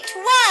 Great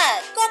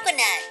work.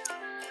 Coconut.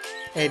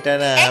 एटा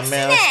ना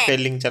मैं Excellent.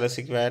 Spelling चला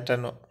सिखवा एटा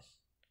no.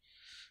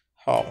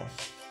 हाँ.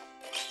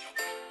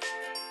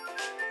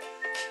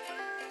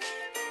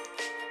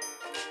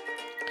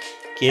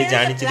 किए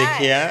जानी ची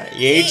देखिया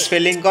 8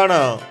 spelling कौन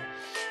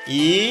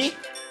ई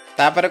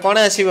तापर कौन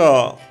आसीबो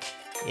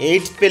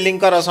 8 स्पेलिंग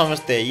करो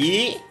समझते ई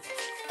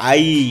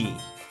आई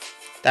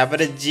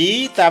तापर जी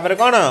तापर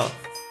कौन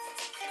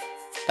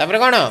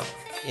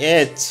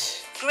एच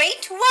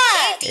Great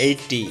work.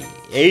 80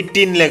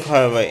 18 लिखो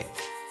भाई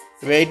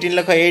 18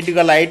 लिखो 8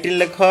 गला 18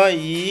 लिखो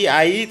ई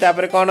आई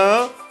तापर कौन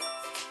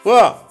वो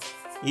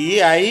ई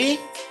आई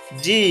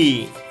जी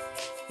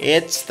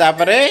एच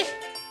तापर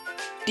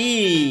टी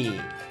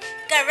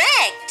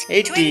Correct.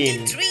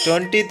 18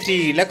 23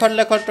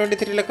 लिखो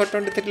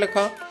 23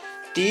 लिखो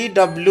टी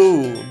डब्ल्यू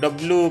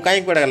डब्ल्यू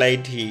कहीं पड़ गला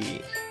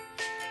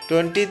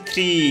 23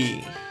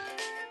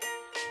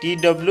 T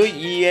W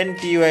E N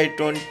T Y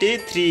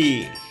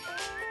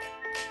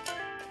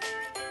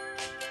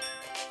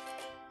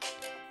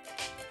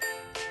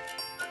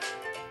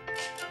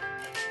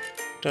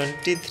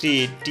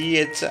 23 T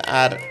H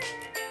R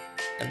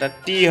एटा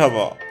टी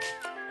हबो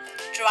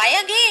Try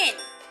again.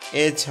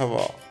 एच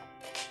हबो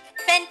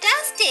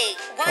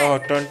Fantastic. ओ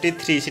 1.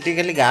 23 सिटी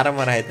खाली 11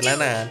 मरा हेतला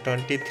ना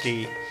 23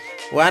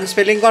 वन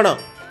स्पेलिंग कोन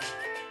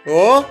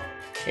ओ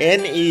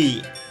एन ई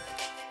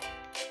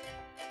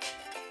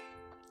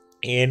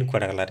एन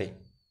कोडा गला रे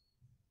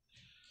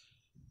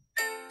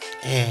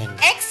N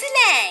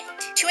Excellent.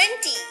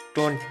 20.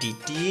 20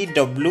 T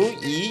W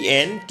E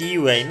N T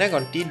Y ना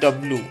कोन T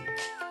W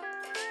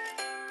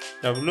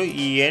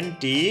E N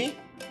T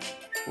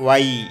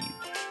Y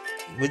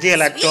बुझी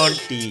गला 20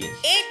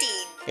 18.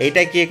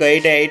 एटा किए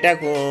कह एटा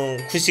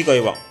खुशी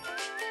कहब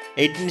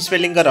 18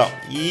 स्पेलिंग कर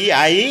ई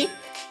आई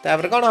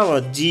तापर कौन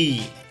हम जी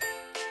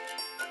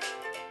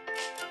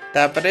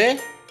तापर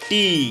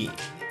टी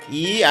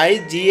ई आई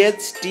जी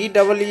H T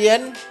double E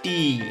N T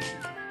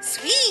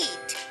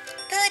Sweet.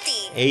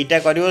 13. एटा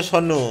करियो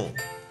Sonu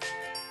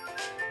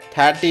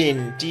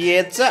 13 T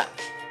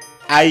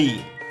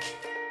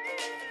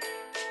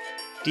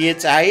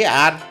H I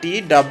R T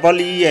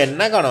double E N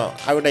ना कौन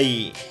आ गोटे ई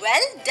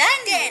Well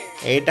done.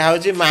 10. एटा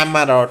हूँ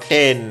मामार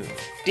 10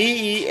 T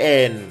E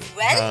N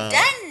Well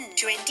done.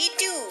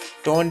 22.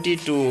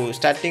 22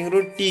 starting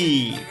रु T T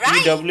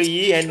Right. W E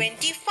N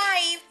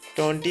 25.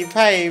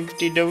 25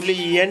 T W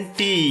E N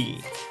T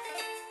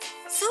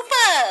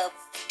Superb.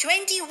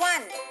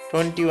 21.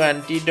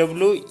 21 T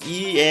W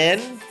E N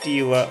T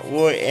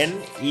O N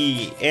E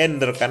N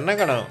दरकार ना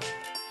कौन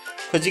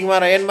खोजिक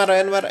मारो एन मारो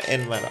एबे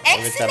चलो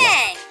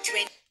Excellent.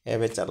 20.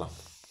 एबे चलो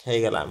हे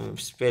गला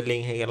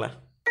स्पेलिंग हे गला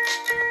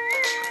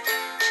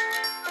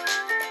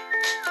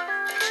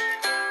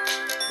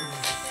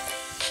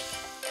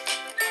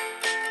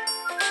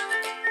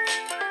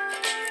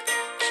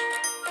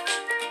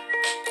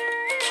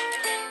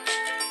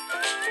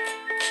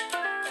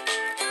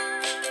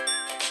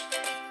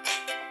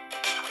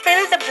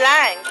Fill the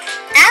blank.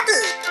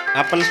 Apple.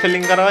 Apple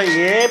spelling करो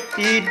A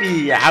P P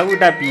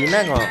outta P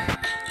ना को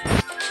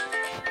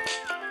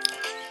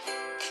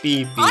P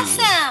P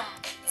Awesome.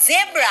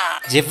 Zebra.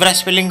 Zebra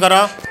spelling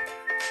करो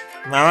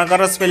मामा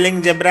करो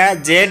स्पेलिंग जेब्रा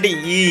जेड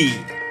ई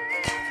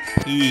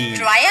ई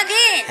Try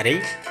again. अरे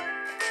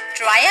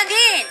Try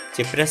again.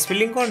 जेब्रा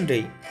स्पेलिंग कौन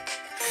रे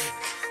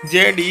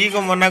जेड ई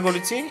को मना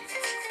करूची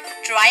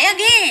Try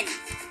again.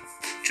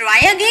 Try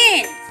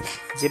again.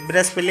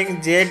 Zebra spelling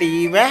Z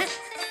ई बा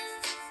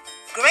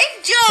Great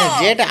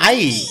job. Z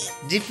I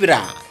zebra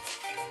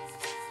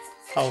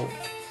how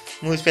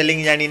मु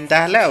स्पेलिंग जानिन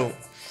ताहले हाउ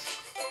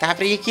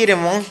तापर ये की रे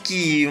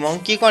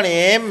मंकी कौन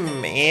M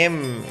M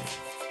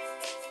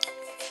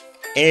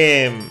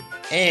M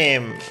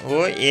M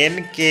O N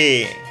के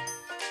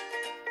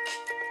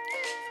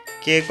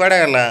कोड़ा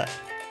गला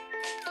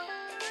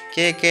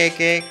के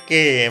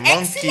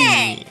monkey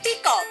Excellent.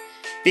 Peacock.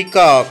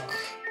 Peacock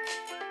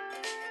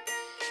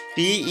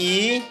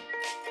PE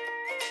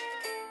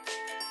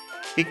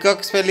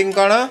peacock spelling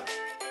कौन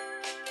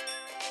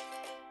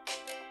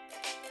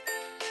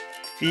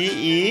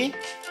पीई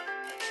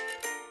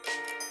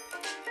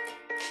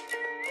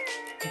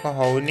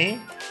होनी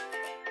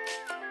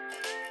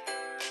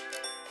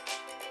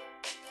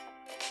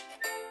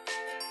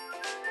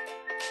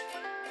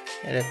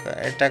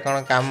एटा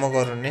कौन काम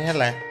करूनी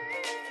है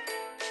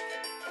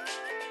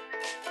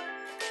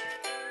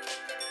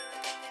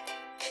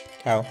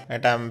हाँ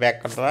एटा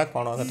बैक करदे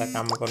कौन से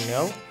काम करनी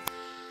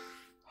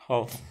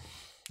हो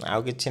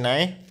आउ कि ना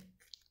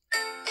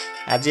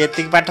आज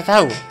एति पाठ था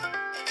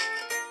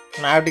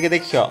ना आउ टे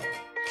देखियो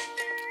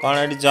कौन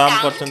eighty jump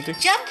Count, करछंती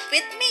jump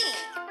with me.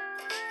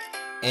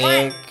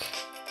 1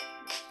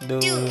 2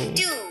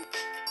 2,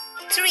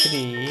 3,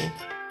 3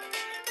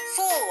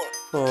 4,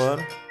 4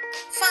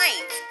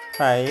 5,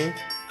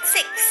 5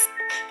 6,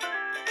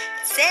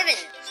 7,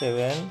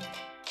 7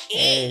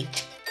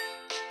 8.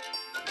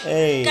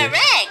 8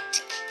 Correct.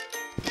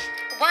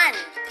 1.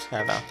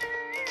 छाड़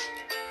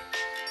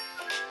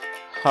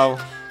हौ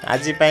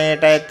आज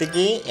एटा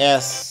एतिकी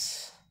एस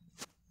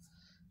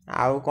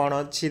आउ कौन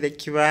अच्छी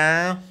देखिबा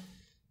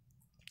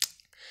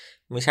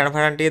मिशाण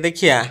फाण टे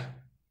देखिया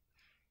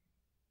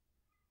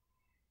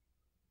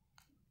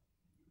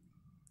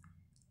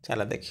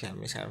चला देखिया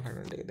मिशाण फाण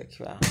टे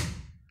देखिबा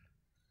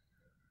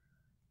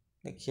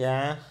देखिया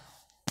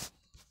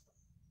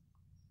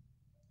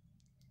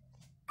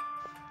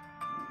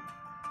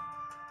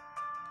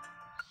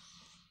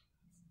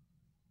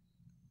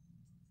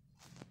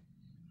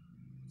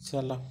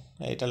चलो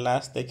एटा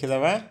लास्ट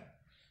देखिदबा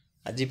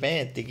आज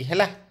एतिकी है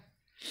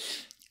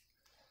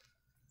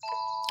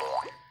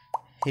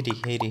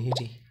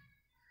हिरी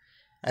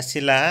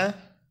आसला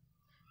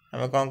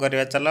आम कौन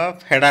करवा चलो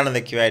फेड़ाण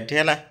देखा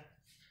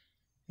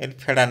ये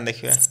फेड़ाण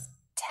देखा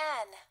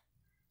 10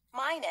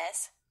 minus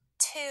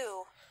 2.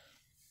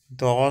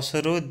 10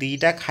 रु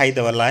 2टा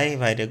खाईदेला है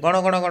भाई गण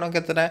गण गण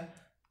केतटा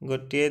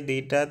गोटे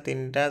 2टा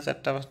 3टा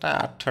 4टा 5टा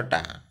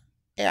 8टा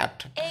ए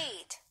 8टा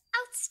 8.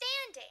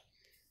 Outstanding.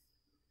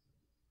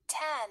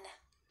 10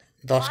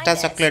 10टा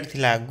चॉकलेट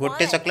थिला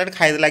गोटे चॉकलेट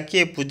खाईदेला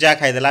किए पूजा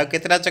खाईदेला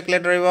केतटा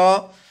chocolate रहइबो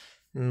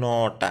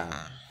 9टा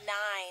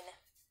 9.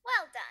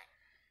 Well done.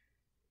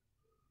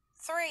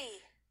 3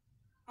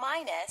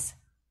 minus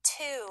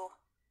 2.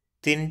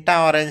 3टा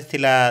orange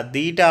थिला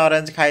 2टा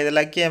ऑरेंज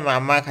खाईदेला किए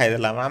मामा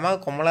खाईदेला मामा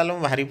कमला लो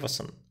भारी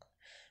पसंद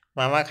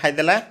मामा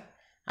खाईदेला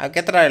आ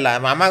केतटा रहला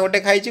मामा गोटे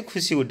खाइछि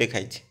खुशी गोटे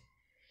खाइछि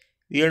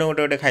दिजण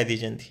गोटे गोटे खाई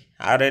दिजंती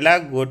आ रहला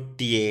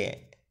गोटिए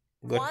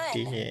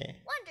गोटिए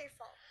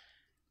Wonderful.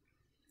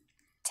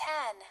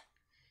 10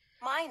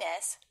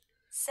 minus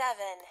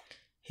 7.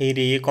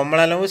 हेरी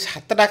कमला लो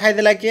 7टा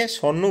खाईदेला किए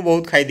सोनू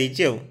बहुत खाई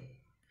देछि आ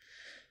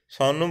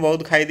सोनू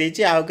बहुत खाई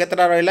देछि आ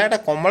केतटा रहला एटा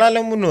कमला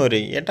लेंबू नुह रे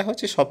एटा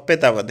होछि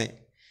सपेता बधे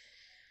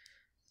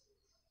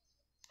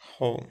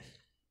हो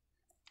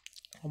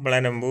कमला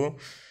लेंबू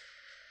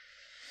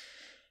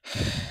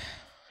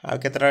आ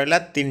केतटा रहला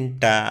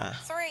 3टा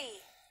 3.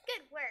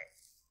 Good work.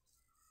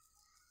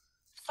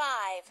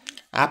 5.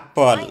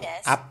 एप्पल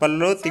एप्पल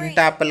रो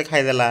 3टा एप्पल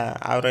खाईदेला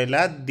आ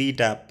रहला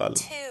 2टा एप्पल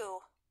 2.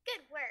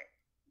 Good work.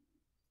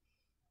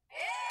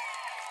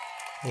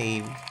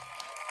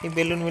 ए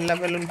बेलून मिलला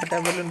बेलून फटा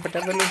बेलून फटा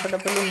बेलून फटा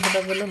बेलून फटा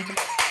बेलून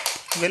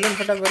फटा बेलून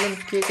फटा बेलून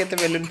के केते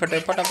बेलून फटे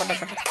फटा फटा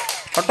फटा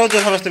फटो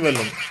जो समस्त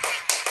बेलून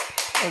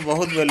ओ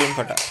बहुत बेलून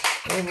फटा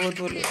ए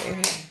बहुत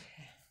बेलून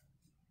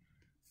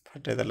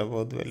फटे दला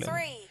बहुत बेलून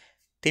 3.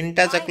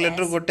 3टा चॉकलेट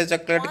रो गोटे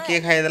चॉकलेट के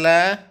खाई देला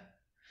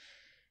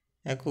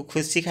एको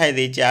खुशी खाई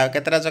देछि आ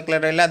केतरा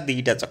चॉकलेट रहला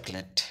 2टा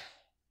चॉकलेट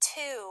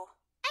 2.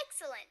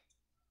 Excellent.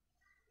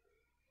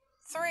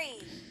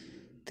 3.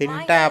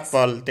 3टा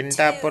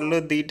एप्पल रो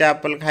 2टा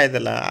एप्पल खाई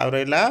देला आ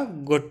रहला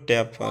गोटे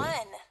एप्पल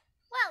 1.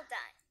 Well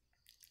done.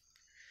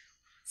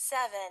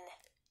 7.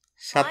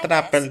 7टा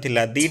एप्पल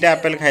थिला 2टा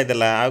एप्पल खाई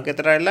देला आ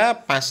केतरा रहला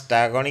 5टा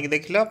गणी के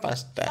देखलो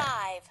 5टा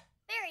 5.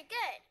 Very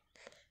good.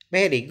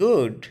 Very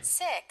good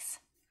 6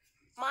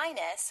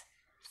 minus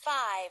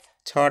 5.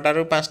 6टा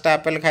रु 5टा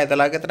एप्पल खाई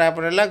देला केतरा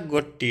एप्पल रहला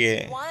गोटिए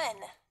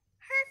 1.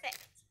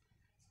 Perfect.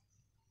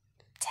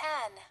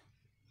 10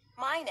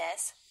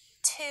 minus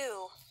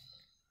 2.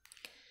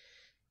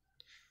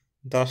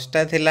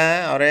 10टा थिला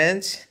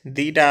ऑरेंज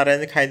 2टा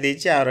ऑरेंज खाई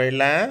देछि आ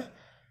रहला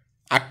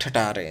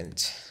 8टा ऑरेंज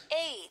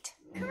 8.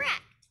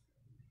 Correct.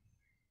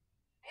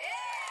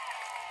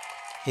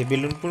 हे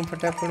बेलून पुण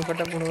फटा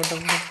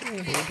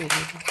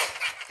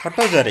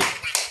फटो जरे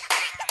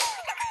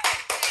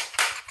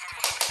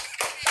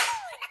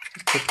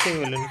केते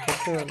बेलून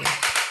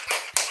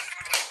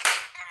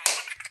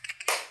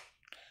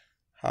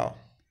हाँ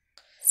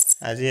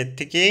आज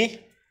एतिकी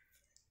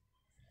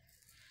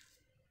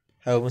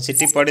हाँ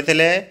सीटी पढ़ी थे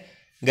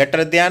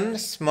ग्रेटर देन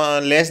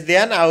लेस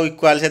देन आउ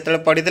इक्वाल से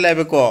पढ़ी थे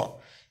एबे को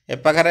ए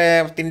पाखरे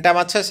 3टा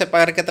माछ से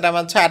पाखरे केतटा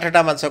माछ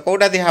 8टा माछ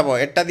कोटा दिहब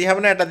एटा दिहब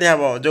ना एटा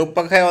दिहब जो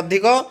पाखे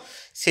अधिक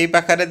से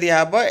पाखरे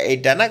दिहब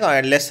एटा ना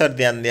कौन लेसर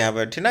देन दिहब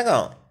एठी ना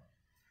कौन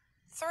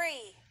 3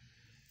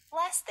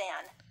 less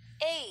than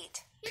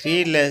 8.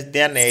 3 लेस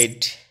देन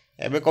 8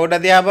 एबे कोटा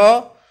दिहब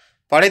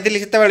पढ़ी थी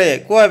सेते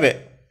को एबे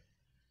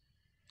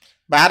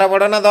 12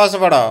 बड़ ना 10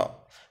 बड़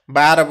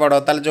 12 बड़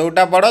ताल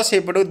जोटा बड़ से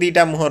पटू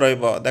 2टा मुह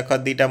रहिबो देख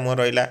 2टा मुह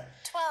रहिला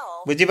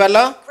 12. बुझी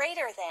पालो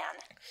Greater than.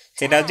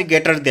 सेटा होची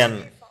ग्रेटर देन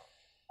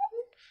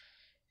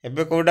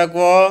एबे कोटा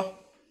को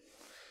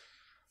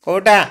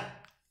कोटा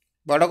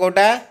बड़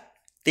कोटा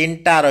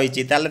 3टा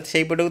रहिची ताले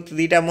सेई पटू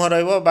 2टा मुह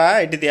रहिबो बा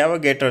एठी दियाबो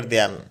greater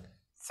than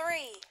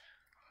 3.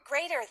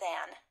 Greater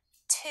than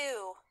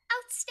 2.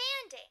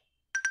 Outstanding.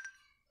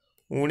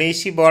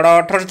 19 बड़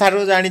 18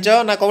 थारु जानिचो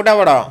ना कोटा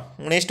बड़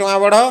 19 टका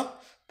बड़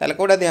ताले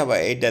कोटा दियाबो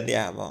एटा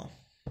दियाबो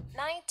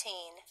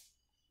 19.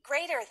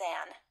 Greater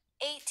than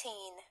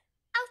 18.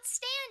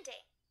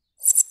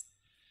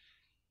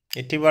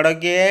 इठी बड़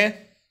किए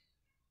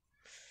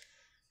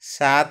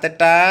 7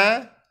 टा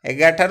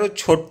 11 ठारू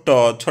छोट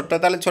छोट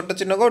ताले छोट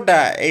चिन्ह कोटा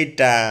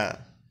एटा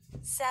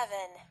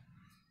 7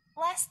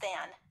 less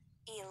than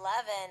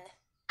 11.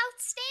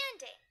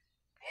 Outstanding.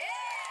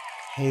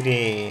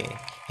 हेरे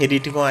हेरी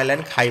इठी को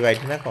आइलान खाइबा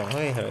इठी ना कौन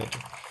होय होय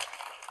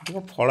इठी को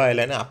फल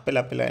आइलान आपेल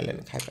आपेल आइलान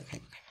खाइबा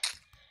खाइबा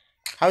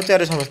खाऊ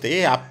चारे समस्त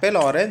ए आपेल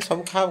ऑरेंज सब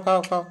खाओ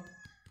खाओ खाओ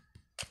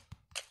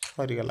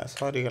सरी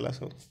गला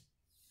सब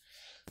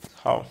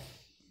हाउ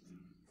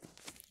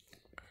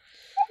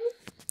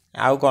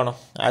आउ कौन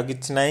आउ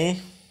किछ नहीं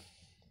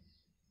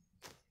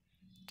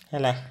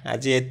हैला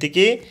आज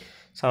एतिकी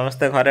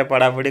समस्त घरे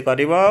पढ़ापढ़ी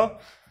करिवो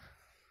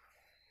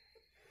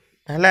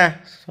हैला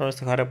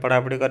समस्त घरे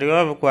पढ़ापढ़ी करिवो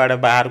कुआडे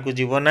बाहर को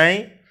जीवो नाही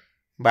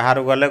बाहर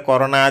गले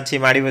कोरोना अछि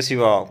माडी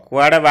बसिवो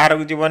कुआडे बाहर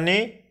को जीवनी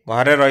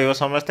घरे रहिवो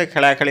समस्त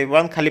खेला खेली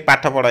बंद खाली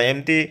पाठ पढ़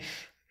एमती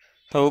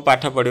सब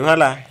पाठ पढ़िवो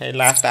हैला ए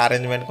लास्ट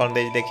अरेंजमेंट कोन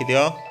दे देखि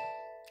दियो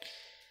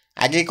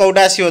आगे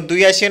कोडा आसीओ 2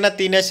 आसीओ ना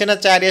 3 आसीओ ना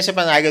 4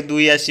 आसीओ आगे 2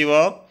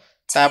 आसीओ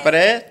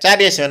तापरे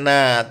 4 आसीओ ना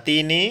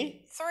 3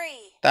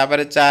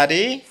 तापरे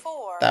 4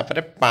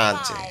 तापरे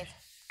 5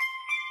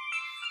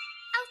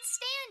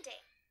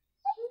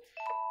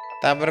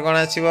 तापर कोन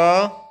आसीबो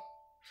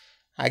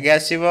आगे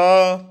आसीबो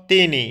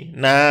 3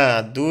 ना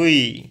 2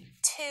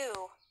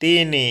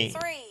 3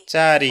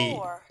 4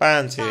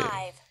 5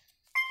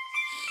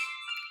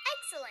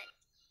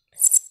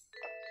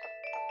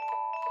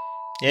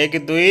 1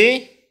 2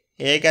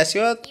 1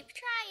 आसीबो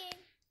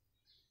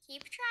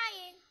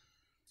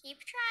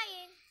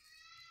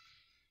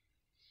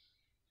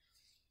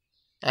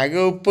आगे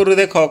ऊपर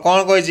देखो कौन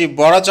कही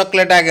बड़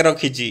चॉकलेट आगे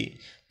रखी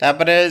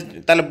तापरे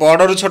ताले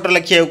बड़रू छोट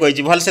लिखिया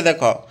कही भल से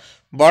देख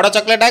बड़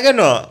चॉकलेट आगे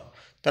नुह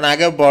तो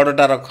आगे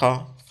बड़टा रख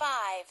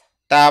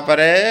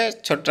तापरे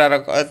छोटा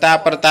रख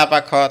तापर ता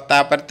पाख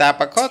तापर ता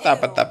पाख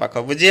तापर ता पाख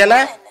बुझीगला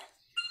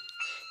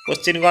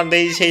क्वेश्चन कौन दे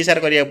से हिसाब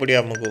करिया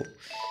पड़ियो हमको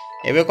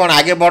एबे कौन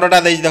आगे बड़टा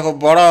दे देखो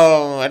बड़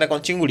एटा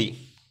कौन चिंगुड़ी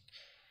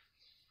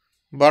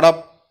बड़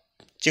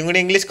चिंगुड़ी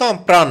इंग्लिश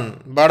कौन प्रन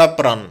बड़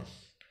प्रन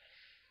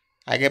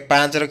आगे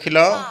 5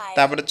 रखिलो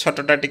तापर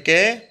छोटटा टिके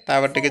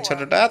तापर टिके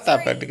छोटटा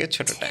तापर टिके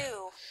छोटटा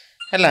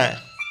हैला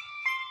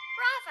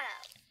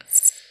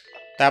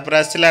तापर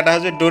आसिला टा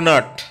हो डू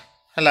नॉट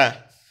हैला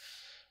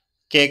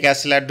cake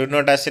आसिला do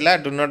not आसिला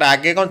do not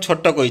आगे कौन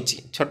छोट कहिची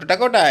छोटटा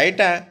कोटा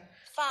एटा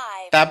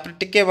तापर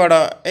टिके बड़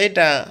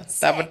एटा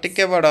तापर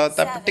टिके बड़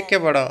तापर टिके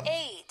बड़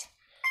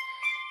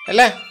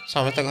हैला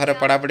समस्त घरे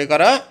पढ़ा पढ़ी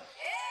कर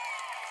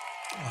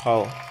हो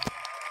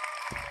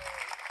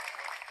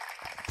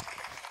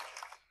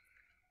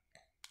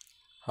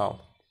हाँ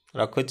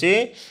रखुची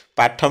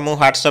पाठ मु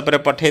व्हाट्सएप रे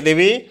पठे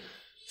देबी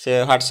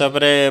से व्हाट्सएप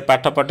रे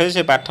पाठ पठे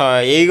से पाठ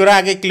एई गुरा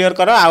आगे क्लियर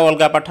करो आ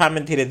अलगा पाठ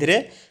आमे धीरे धीरे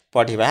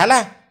पढ़िबा हला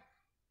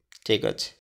ठीक अछि।